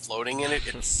chunks floating in it.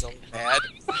 It's so bad,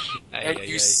 and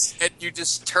you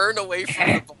just turn away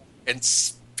from the bowl and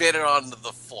spit it onto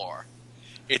the floor.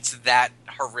 It's that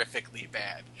horrifically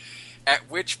bad. At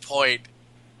which point,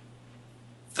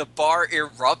 the bar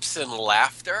erupts in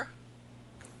laughter,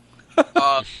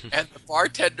 and the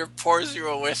bartender pours you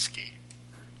a whiskey.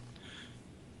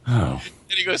 Oh.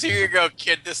 And he goes, "Here you go,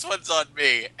 kid. This one's on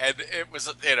me." And it was,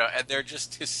 and they're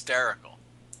just hysterical.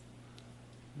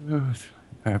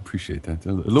 I appreciate that.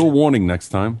 A little warning next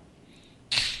time.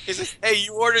 He says, "Hey,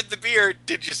 you ordered the beer.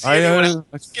 Did you see anyone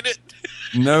else get it?"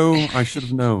 No, I should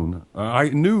have known. I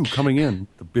knew coming in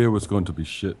the beer was going to be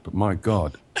shit, but my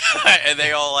God. And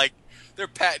they all they're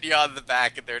patting you on the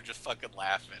back, and they're just fucking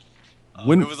laughing.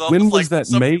 When it was almost was like that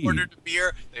somebody made? ordered a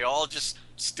beer. They all just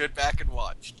stood back and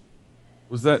watched.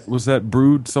 Was that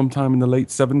brewed sometime in the late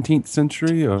 17th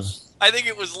century? Or? I think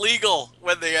it was legal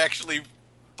when they actually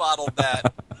bottled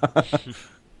that.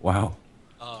 Wow.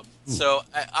 So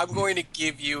I'm going to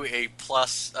give you a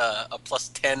plus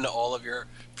 10 to all of your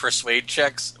persuade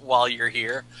checks while you're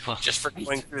here, just for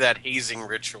going through that hazing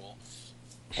ritual.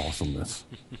 Awesomeness.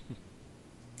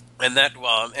 And that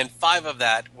and 5 of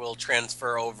that will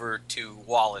transfer over to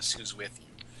Wallace, who's with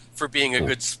you, for being a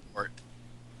good sport.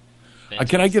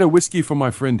 Can I get a whiskey for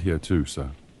my friend here too,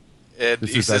 sir? And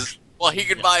he says, "Well, he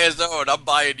can buy his own. I'm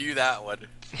buying you that one."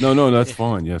 No, that's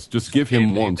fine. Yes, just give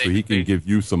him one so he can give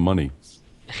you some money.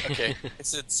 Okay. I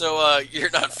said, "So you're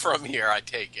not from here, I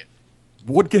take it."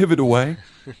 What gave it away?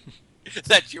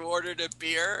 That you ordered a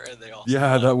beer, and they all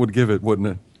Yeah, that would give it, wouldn't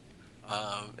it?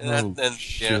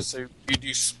 Shit. So you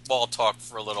do small talk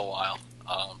for a little while,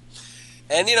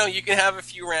 and you can have a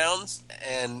few rounds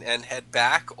and head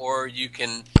back, or you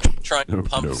can try and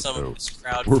pump some of this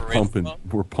crowd.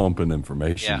 We're pumping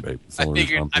information, baby. I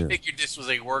figured this was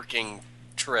a working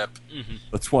trip. Mm-hmm.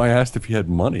 That's why I asked if you had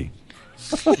money.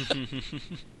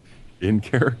 In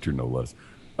character, no less.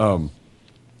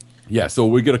 Yeah, so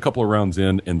we get a couple of rounds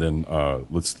in, and then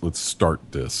let's start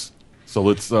this. So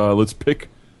let's pick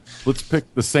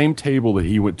the same table that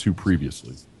he went to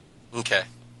previously. Okay.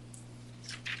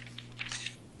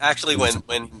 Actually,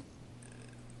 when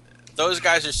those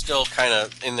guys are still kind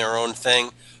of in their own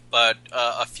thing, but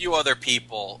a few other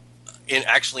people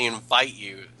actually invite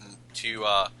you to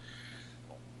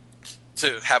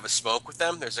have a smoke with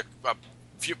them. There's a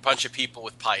bunch of people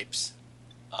with pipes,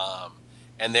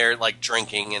 and they're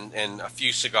drinking and a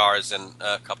few cigars and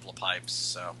a couple of pipes.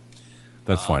 So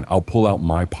that's fine. I'll pull out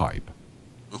my pipe.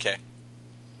 Okay.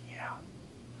 Yeah.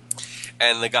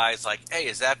 And the guy's like, "Hey,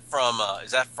 is that from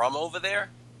over there?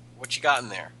 What you got in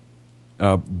there?"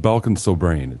 Balkan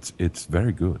Sobrain. It's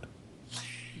very good.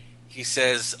 He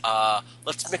says,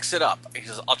 "Let's mix it up." He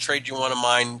says, "I'll trade you one of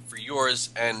mine for yours,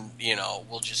 and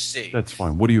we'll just see." That's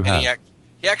fine. What do you have?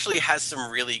 He actually has some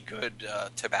really good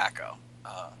tobacco.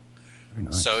 Very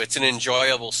nice. So it's an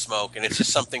enjoyable smoke, and it's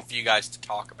just something for you guys to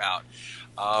talk about.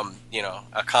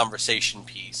 A conversation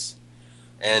piece.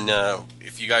 And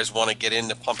if you guys want to get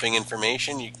into pumping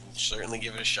information, you can certainly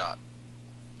give it a shot.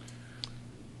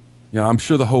 Yeah, I'm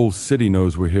sure the whole city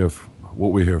knows what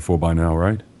we're here for by now,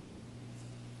 right?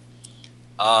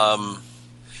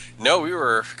 No, we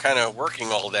were kind of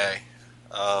working all day.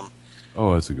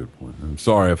 Oh, that's a good point. I'm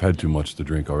sorry, I've had too much to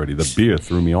drink already. The beer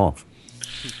threw me off.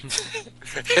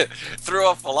 Threw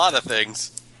off a lot of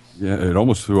things. Yeah, it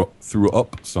almost threw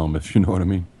up some, if you know what I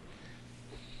mean.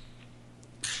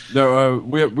 No,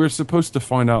 we're supposed to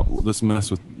find out this mess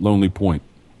with Lonely Point.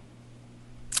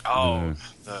 Oh,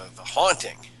 the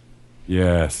haunting.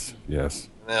 Yes, yes.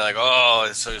 And they're like, oh,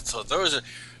 so those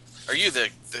are you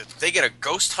they get a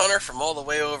ghost hunter from all the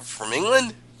way over from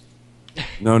England?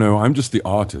 No, I'm just the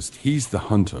artist. He's the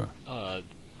hunter.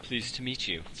 Pleased to meet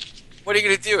you. What are you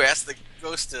gonna do? Ask the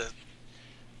ghost to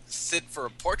sit for a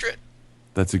portrait?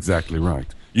 That's exactly right.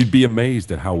 You'd be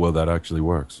amazed at how well that actually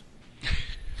works.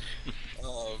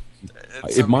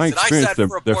 In my experience,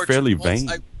 they're fairly vain.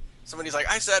 Somebody's like,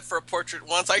 I sat for a portrait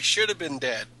once. I should have been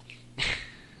dead.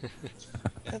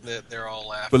 And they're all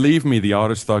laughing. Believe me, the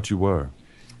artist thought you were.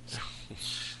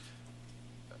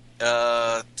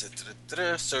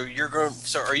 So you're going.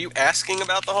 So are you asking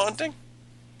about the haunting?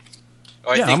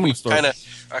 Oh, Yeah, I think I'm we've gonna kind of.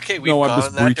 start- Okay, we've No, I'm gone just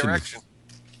in that breaching direction.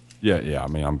 Yeah. I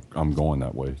mean, I'm going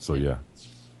that way. So yeah.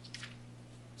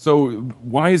 So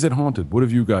why is it haunted? What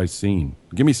have you guys seen?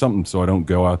 Give me something so I don't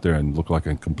go out there and look like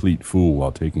a complete fool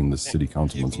while taking the city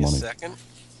councilman's Give me a money. second.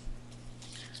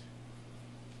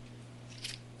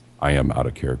 I am out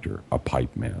of character. A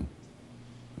pipe man.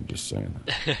 I'm just saying.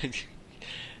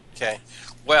 Okay.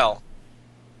 Well,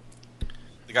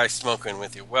 the guy's smoking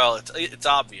with you. Well, it's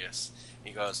obvious.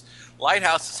 He goes,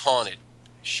 lighthouse is haunted,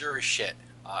 sure as shit,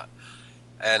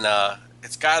 and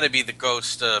it's got to be the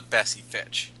ghost of Bessie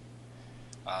Fitch.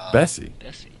 Bessie.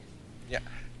 Bessie. Yeah.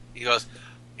 He goes.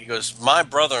 My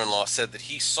brother-in-law said that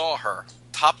he saw her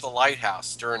top the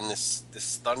lighthouse during this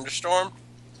thunderstorm,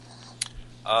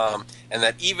 and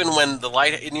that even when the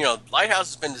lighthouse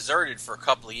has been deserted for a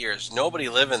couple of years, nobody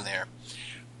living there,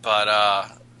 but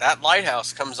that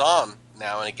lighthouse comes on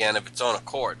now and again of its own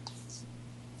accord.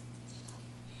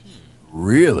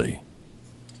 Really?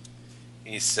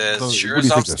 He says, So, "Sure what do as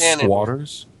you I'm think? They're standing."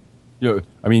 squatters?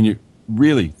 I mean, you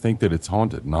really think that it's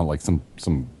haunted, not like some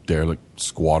derelict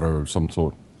squatter or some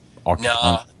sort. No,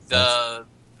 Occupant. the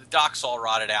dock's all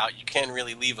rotted out. You can't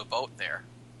really leave a boat there.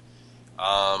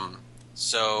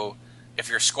 So if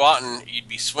you're squatting, you'd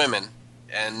be swimming,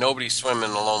 and nobody's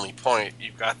swimming the Lonely Point.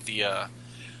 You've got the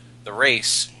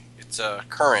race. It's a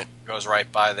current goes right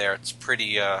by there. It's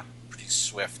pretty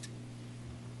swift.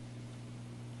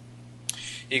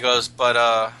 He goes, but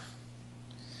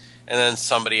and then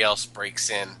somebody else breaks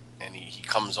in, and he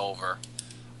comes over,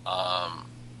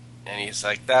 and he's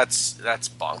like, "That's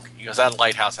bunk." He goes, "That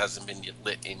lighthouse hasn't been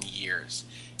lit in years."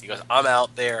 He goes, "I'm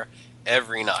out there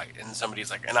every night," and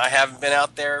somebody's like, "And I haven't been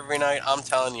out there every night. I'm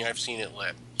telling you, I've seen it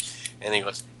lit." And he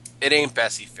goes, "It ain't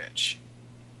Bessie Fitch."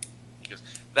 He goes,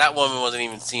 "That woman wasn't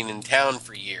even seen in town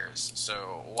for years,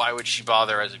 so why would she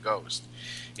bother as a ghost?"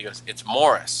 He goes, "It's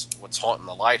Morris, what's haunting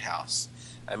the lighthouse.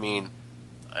 I mean,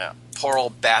 poor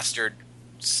old bastard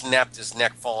snapped his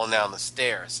neck falling down the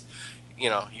stairs. He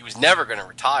was never going to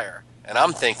retire. And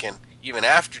I'm thinking, even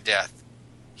after death,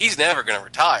 he's never going to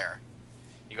retire."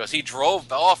 He goes, "He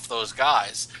drove off those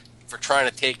guys for trying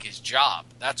to take his job.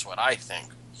 That's what I think."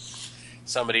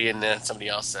 Somebody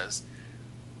else says,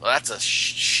 "Well, that's a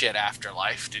shit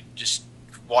afterlife to just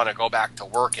want to go back to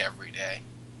work every day."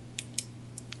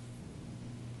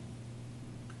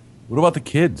 What about the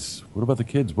kids?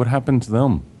 What happened to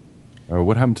them? Or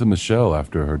what happened to Michelle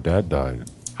after her dad died?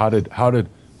 How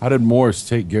did Morris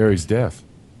take Gary's death?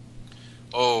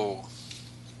 Oh,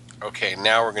 okay.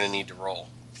 Now we're going to need to roll.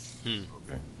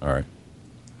 Okay, all right.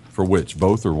 For which?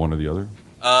 Both or one or the other?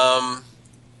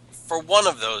 For one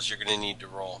of those, you're going to need to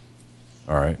roll.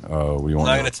 All right. We I'm want.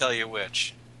 not going to tell you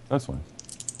which. That's fine.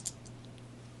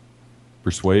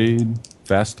 Persuade,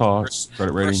 fast talk,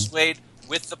 credit rating. Persuade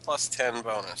with the plus 10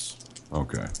 bonus.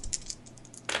 Okay.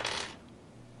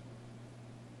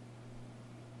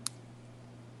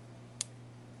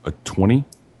 A 20?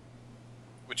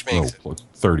 Which No, makes it. plus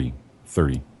 30.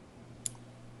 30.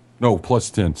 No, plus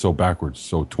 10. So backwards.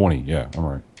 So 20. Yeah, I'm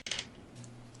right.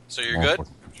 So you're Oh, good?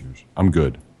 fucking confused. I'm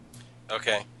good.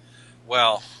 Okay.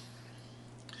 Well,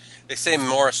 they say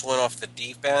Morris went off the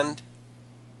deep end.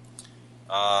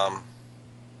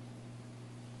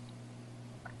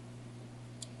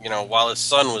 While his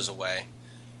son was away,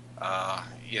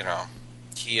 he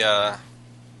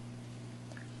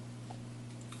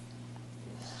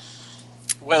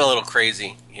went a little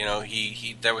crazy.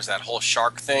 He there was that whole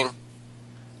shark thing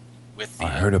with the. I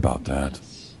heard about that.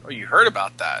 Oh, you heard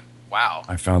about that? Wow.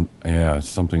 I found, yeah, it's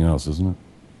something else, isn't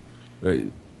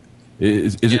it?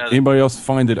 Is it Yeah. anybody else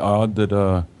find it odd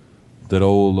that that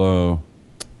old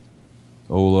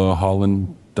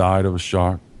Holland died of a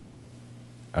shark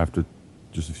after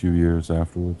just a few years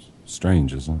afterwards?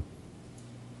 Strange, isn't it?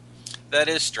 That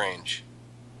is strange.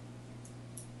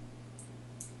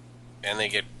 And they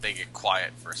get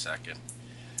quiet for a second.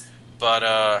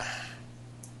 But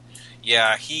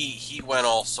yeah, he went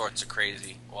all sorts of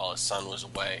crazy while his son was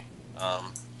away.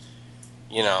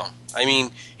 You know, I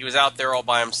mean, he was out there all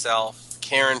by himself,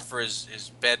 caring for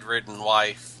his bedridden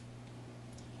wife.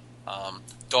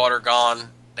 Daughter gone.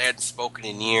 They hadn't spoken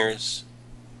in years.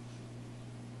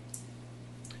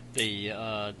 The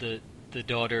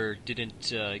daughter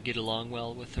didn't get along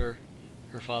well with her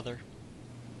father.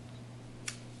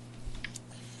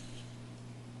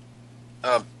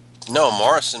 No,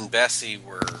 Morris and Bessie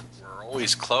were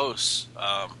always close.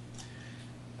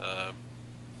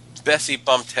 Bessie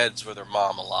bumped heads with her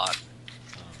mom a lot.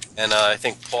 And I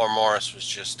think poor Morris was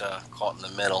just caught in the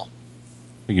middle.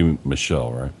 I think you mean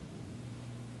Michelle, right?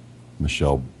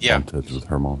 Michelle Yeah. bumped heads with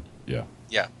her mom. Yeah.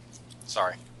 Yeah,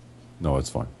 sorry. No, it's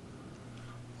fine.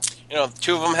 You know, the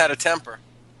two of them had a temper.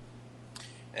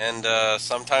 And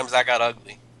sometimes that got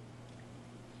ugly.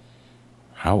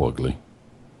 How ugly?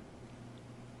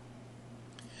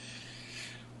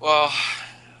 Well,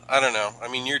 I don't know. I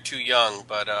mean, you're too young,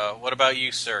 but what about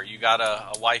you, sir? You got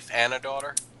a wife and a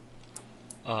daughter?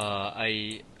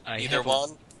 I Either have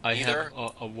one? I Either?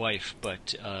 have a wife,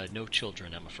 but no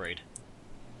children, I'm afraid.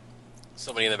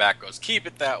 Somebody in the back goes, "Keep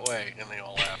it that way," and they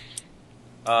all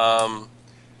laugh.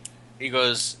 He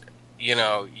goes, you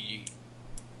know,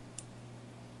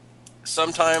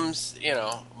 sometimes, you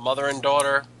know, mother and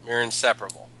daughter are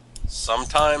inseparable.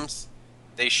 Sometimes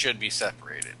they should be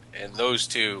separated, and those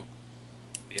two,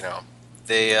 you know,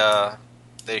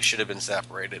 they should have been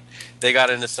separated. They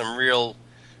got into some real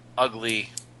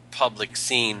ugly public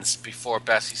scenes before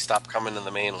Bessie stopped coming to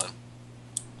the mainland.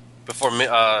 Before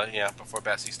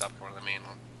Bessie stopped coming to the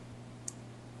mainland.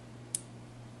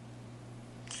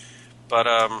 But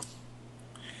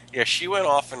yeah, she went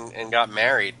off and got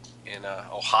married in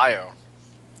Ohio.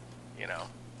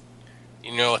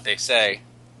 You know what they say,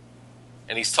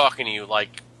 and he's talking to you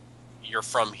like you're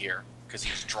from here because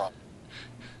he's drunk.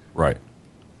 Right.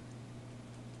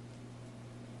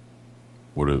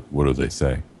 What do they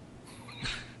say?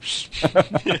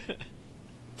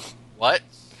 What?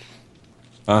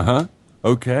 Uh-huh.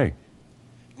 Okay.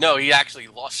 No, he actually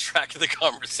lost track of the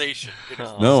conversation.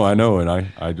 No, I know, and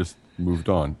I just moved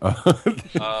on.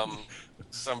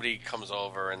 Somebody comes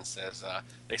over and says,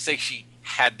 they say she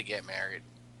had to get married.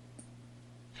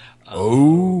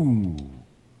 Oh.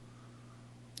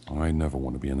 I never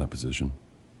want to be in that position.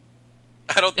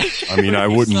 I don't think. I mean, I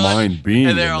wouldn't mind being in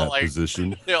And they're all that like-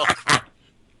 position. I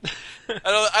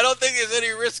don't think there's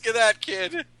any risk of that,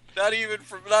 kid. Not even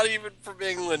from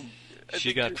England. I She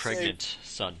think got you're pregnant, safe.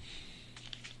 son.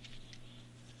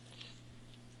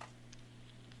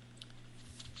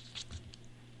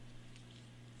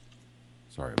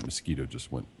 Sorry, a mosquito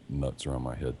just went nuts around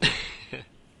my head.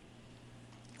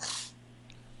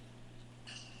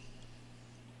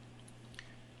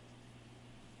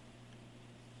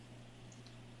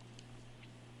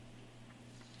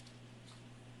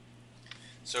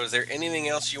 So, is there anything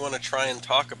else you want to try and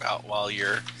talk about while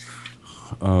you're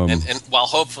Um, and while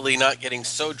hopefully not getting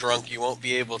so drunk you won't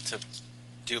be able to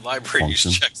do library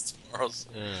Function. checks tomorrow?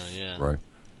 Yeah.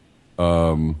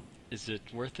 right. Is it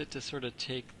worth it to sort of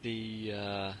take the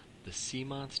sea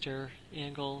monster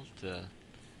angle to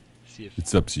see if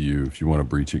It's up to you. If you want to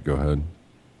breach it, go ahead.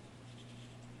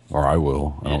 Or I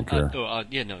will. I don't care. I'll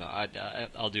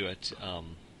do it. I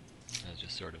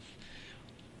just sort of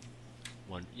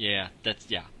one. Yeah, that's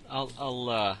yeah.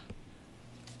 I'll.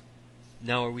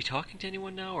 Now, are we talking to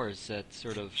anyone now, or is that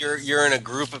sort of? You're in a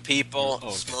group of people Oh,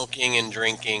 okay. smoking and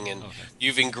drinking, and Okay.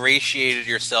 you've ingratiated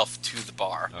yourself to the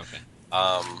bar. Okay.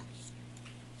 Um,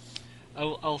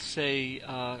 I'll say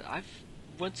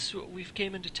once we've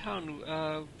came into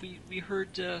town, we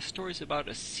heard stories about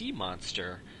a sea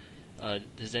monster.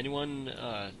 Has anyone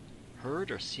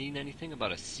heard or seen anything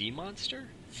about a sea monster?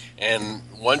 and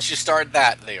once you start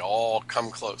that, they all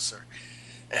come closer.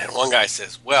 And one guy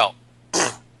says, "Well,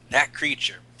 that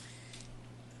creature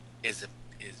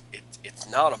it's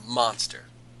not a monster.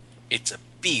 It's a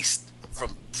beast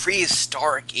from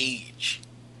prehistoric age."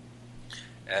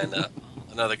 And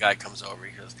another guy comes over.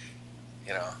 He goes,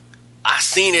 "I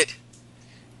seen it.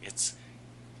 It's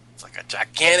like a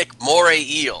gigantic moray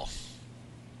eel."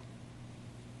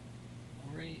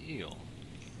 Moray eel.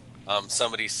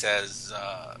 Somebody says,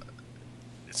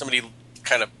 somebody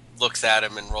kind of looks at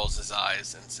him and rolls his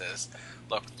eyes and says,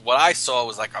 "Look, what I saw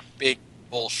was like a big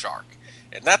bull shark,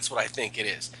 and that's what I think it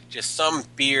is. Just some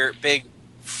big,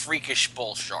 freakish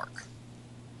bull shark,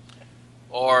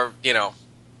 or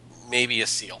maybe a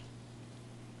seal."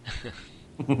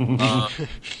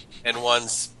 And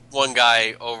one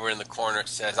guy over in the corner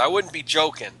says, "I wouldn't be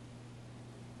joking.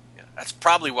 Yeah, that's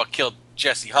probably what killed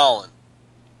Jesse Holland."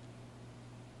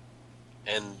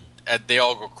 And they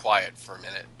all go quiet for a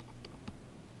minute.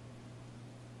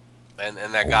 And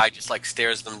that guy just like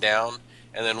stares them down,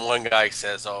 and then one guy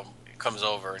says, "Oh," comes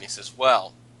over and he says,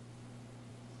 "Well,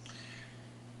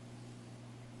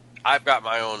 I've got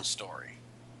my own story."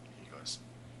 He goes,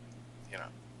 "You know,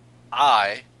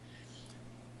 I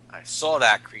saw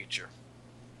that creature,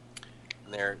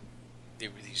 and there were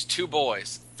these two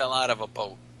boys fell out of a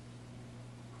boat,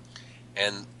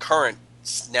 and current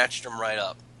snatched them right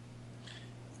up.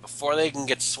 Before they can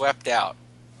get swept out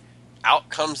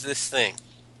comes this thing,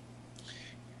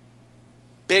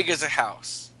 big as a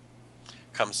house,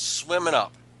 comes swimming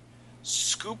up,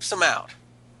 scoops them out,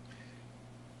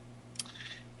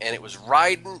 and it was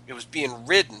being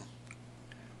ridden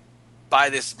by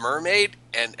this mermaid,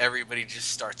 and everybody just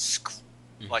starts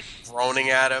like groaning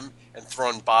at him and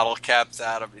throwing bottle caps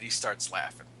at him, and he starts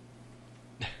laughing."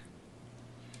 I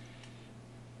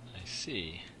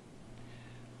see.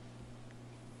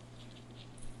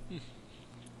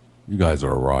 You guys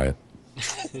are a riot.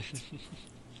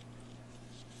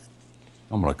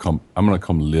 I'm gonna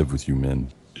come live with you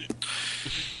men.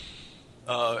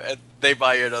 And they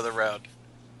buy you another round.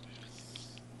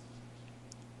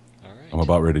 All right. I'm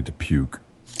about ready to puke.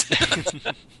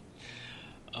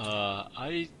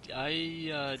 I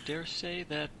dare say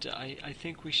that I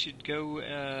think we should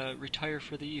go retire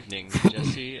for the evening,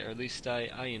 Jesse, or at least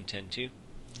I intend to.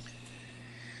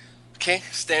 Okay,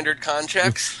 standard con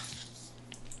checks.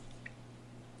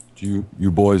 Do you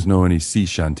boys know any sea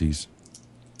shanties?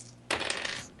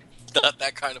 Not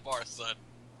that kind of bar, son.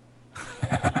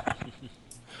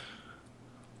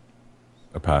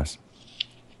 A pass.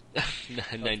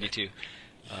 92.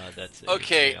 That's it.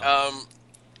 Okay,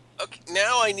 okay,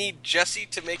 now I need Jesse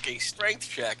to make a strength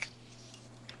check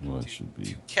Well, it should be.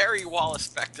 to carry Wallace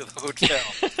back to the hotel.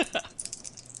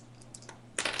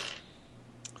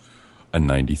 A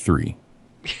 93.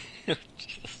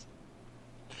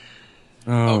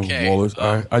 Oh, Okay, Wallace.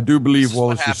 I do believe this is what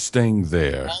Wallace is happens. staying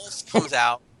there. Wallace comes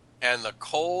out, and the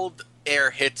cold air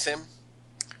hits him,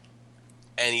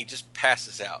 and he just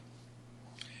passes out.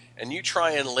 And you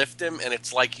try and lift him, and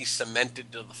it's like he's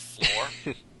cemented to the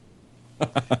floor.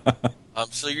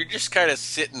 So you're just kind of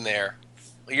sitting there.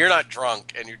 You're not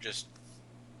drunk, and you're just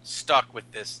stuck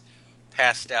with this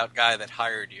passed out guy that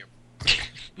hired you.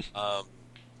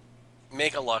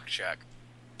 Make a luck check.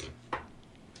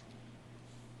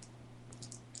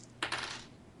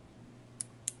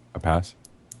 A pass.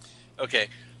 Okay.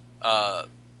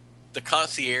 The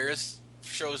concierge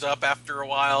shows up after a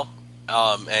while,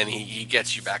 and he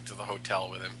gets you back to the hotel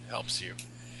with him, helps you.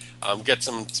 Get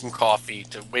some coffee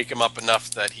to wake him up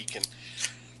enough that he can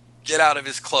get out of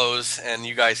his clothes, and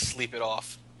you guys sleep it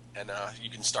off, and you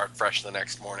can start fresh the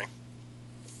next morning.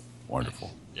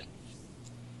 Wonderful. Yeah.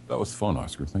 That was fun,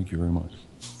 Oscar. Thank you very much.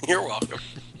 You're welcome.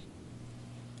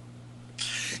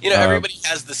 You know, everybody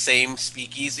has the same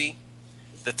speakeasy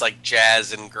that's like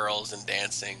jazz and girls and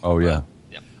dancing. Oh, yeah.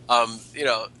 You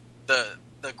know,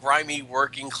 the grimy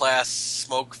working class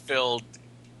smoke filled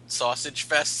sausage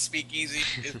fest speakeasy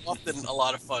is often a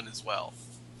lot of fun as well.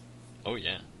 Oh,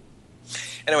 yeah.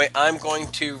 Anyway, I'm going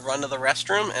to run to the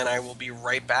restroom, and I will be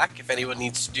right back. If anyone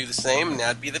needs to do the same,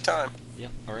 that'd be the time. Yeah,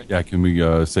 all right. Yeah, can we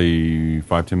say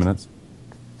 5-10 minutes?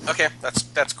 Okay,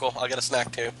 that's cool. I'll get a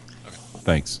snack too.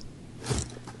 Thanks.